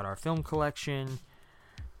to check out our film collection,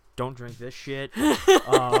 don't drink this shit.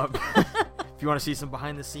 If you want to see some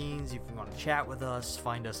behind the scenes, if you want to chat with us,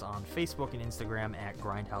 find us on Facebook and Instagram at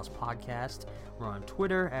Grindhouse Podcast. We're on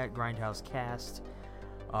Twitter at Grindhousecast.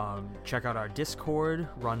 Check out our Discord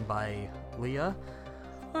run by Leah.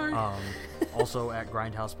 Also at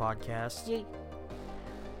Grindhouse Podcast. Yay.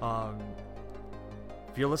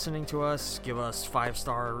 If you're listening to us, give us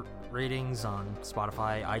 5-star ratings on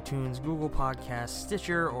Spotify, iTunes, Google Podcasts,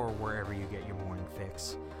 Stitcher, or wherever you get your morning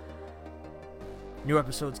fix. New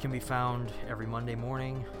episodes can be found every Monday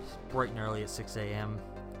morning, bright and early at 6 a.m.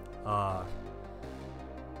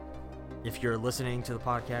 If you're listening to the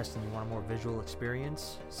podcast and you want a more visual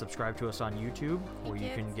experience, subscribe to us on YouTube, where you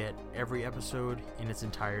can get every episode in its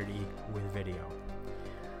entirety with video.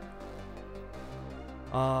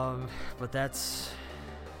 But that's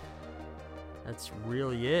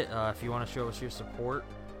really it. If you want to show us your support,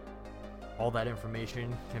 all that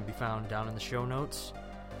information can be found down in the show notes.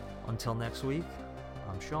 Until next week,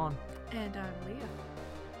 I'm Sean. And I'm Leah.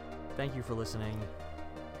 Thank you for listening,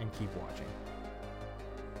 and keep watching.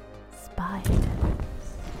 Spiders.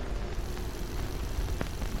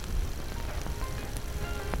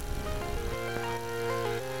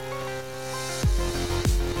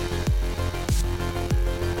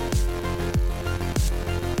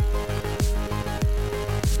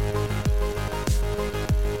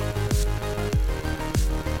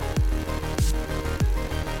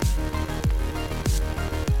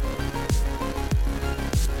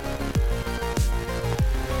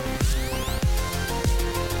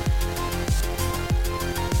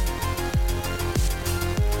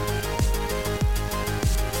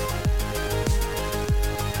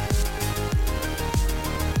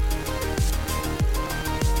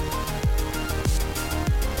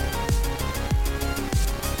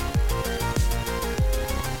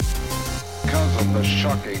 The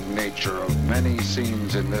shocking nature of many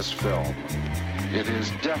scenes in this film, it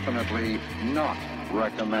is definitely not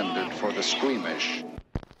recommended for the squeamish.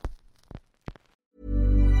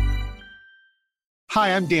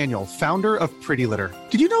 Hi, I'm Daniel, founder of Pretty Litter.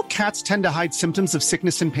 Did you know cats tend to hide symptoms of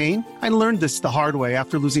sickness and pain? I learned this the hard way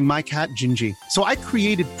after losing my cat, Gingy. So I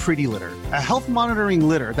created Pretty Litter, a health monitoring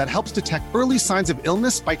litter that helps detect early signs of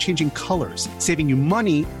illness by changing colors, saving you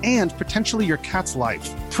money and potentially your cat's life.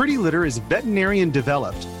 Pretty Litter is veterinarian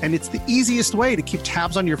developed, and it's the easiest way to keep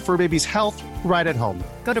tabs on your fur baby's health right at home.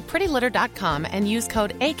 Go to prettylitter.com and use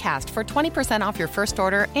code ACAST for 20% off your first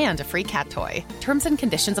order and a free cat toy. Terms and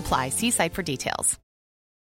conditions apply. See site for details.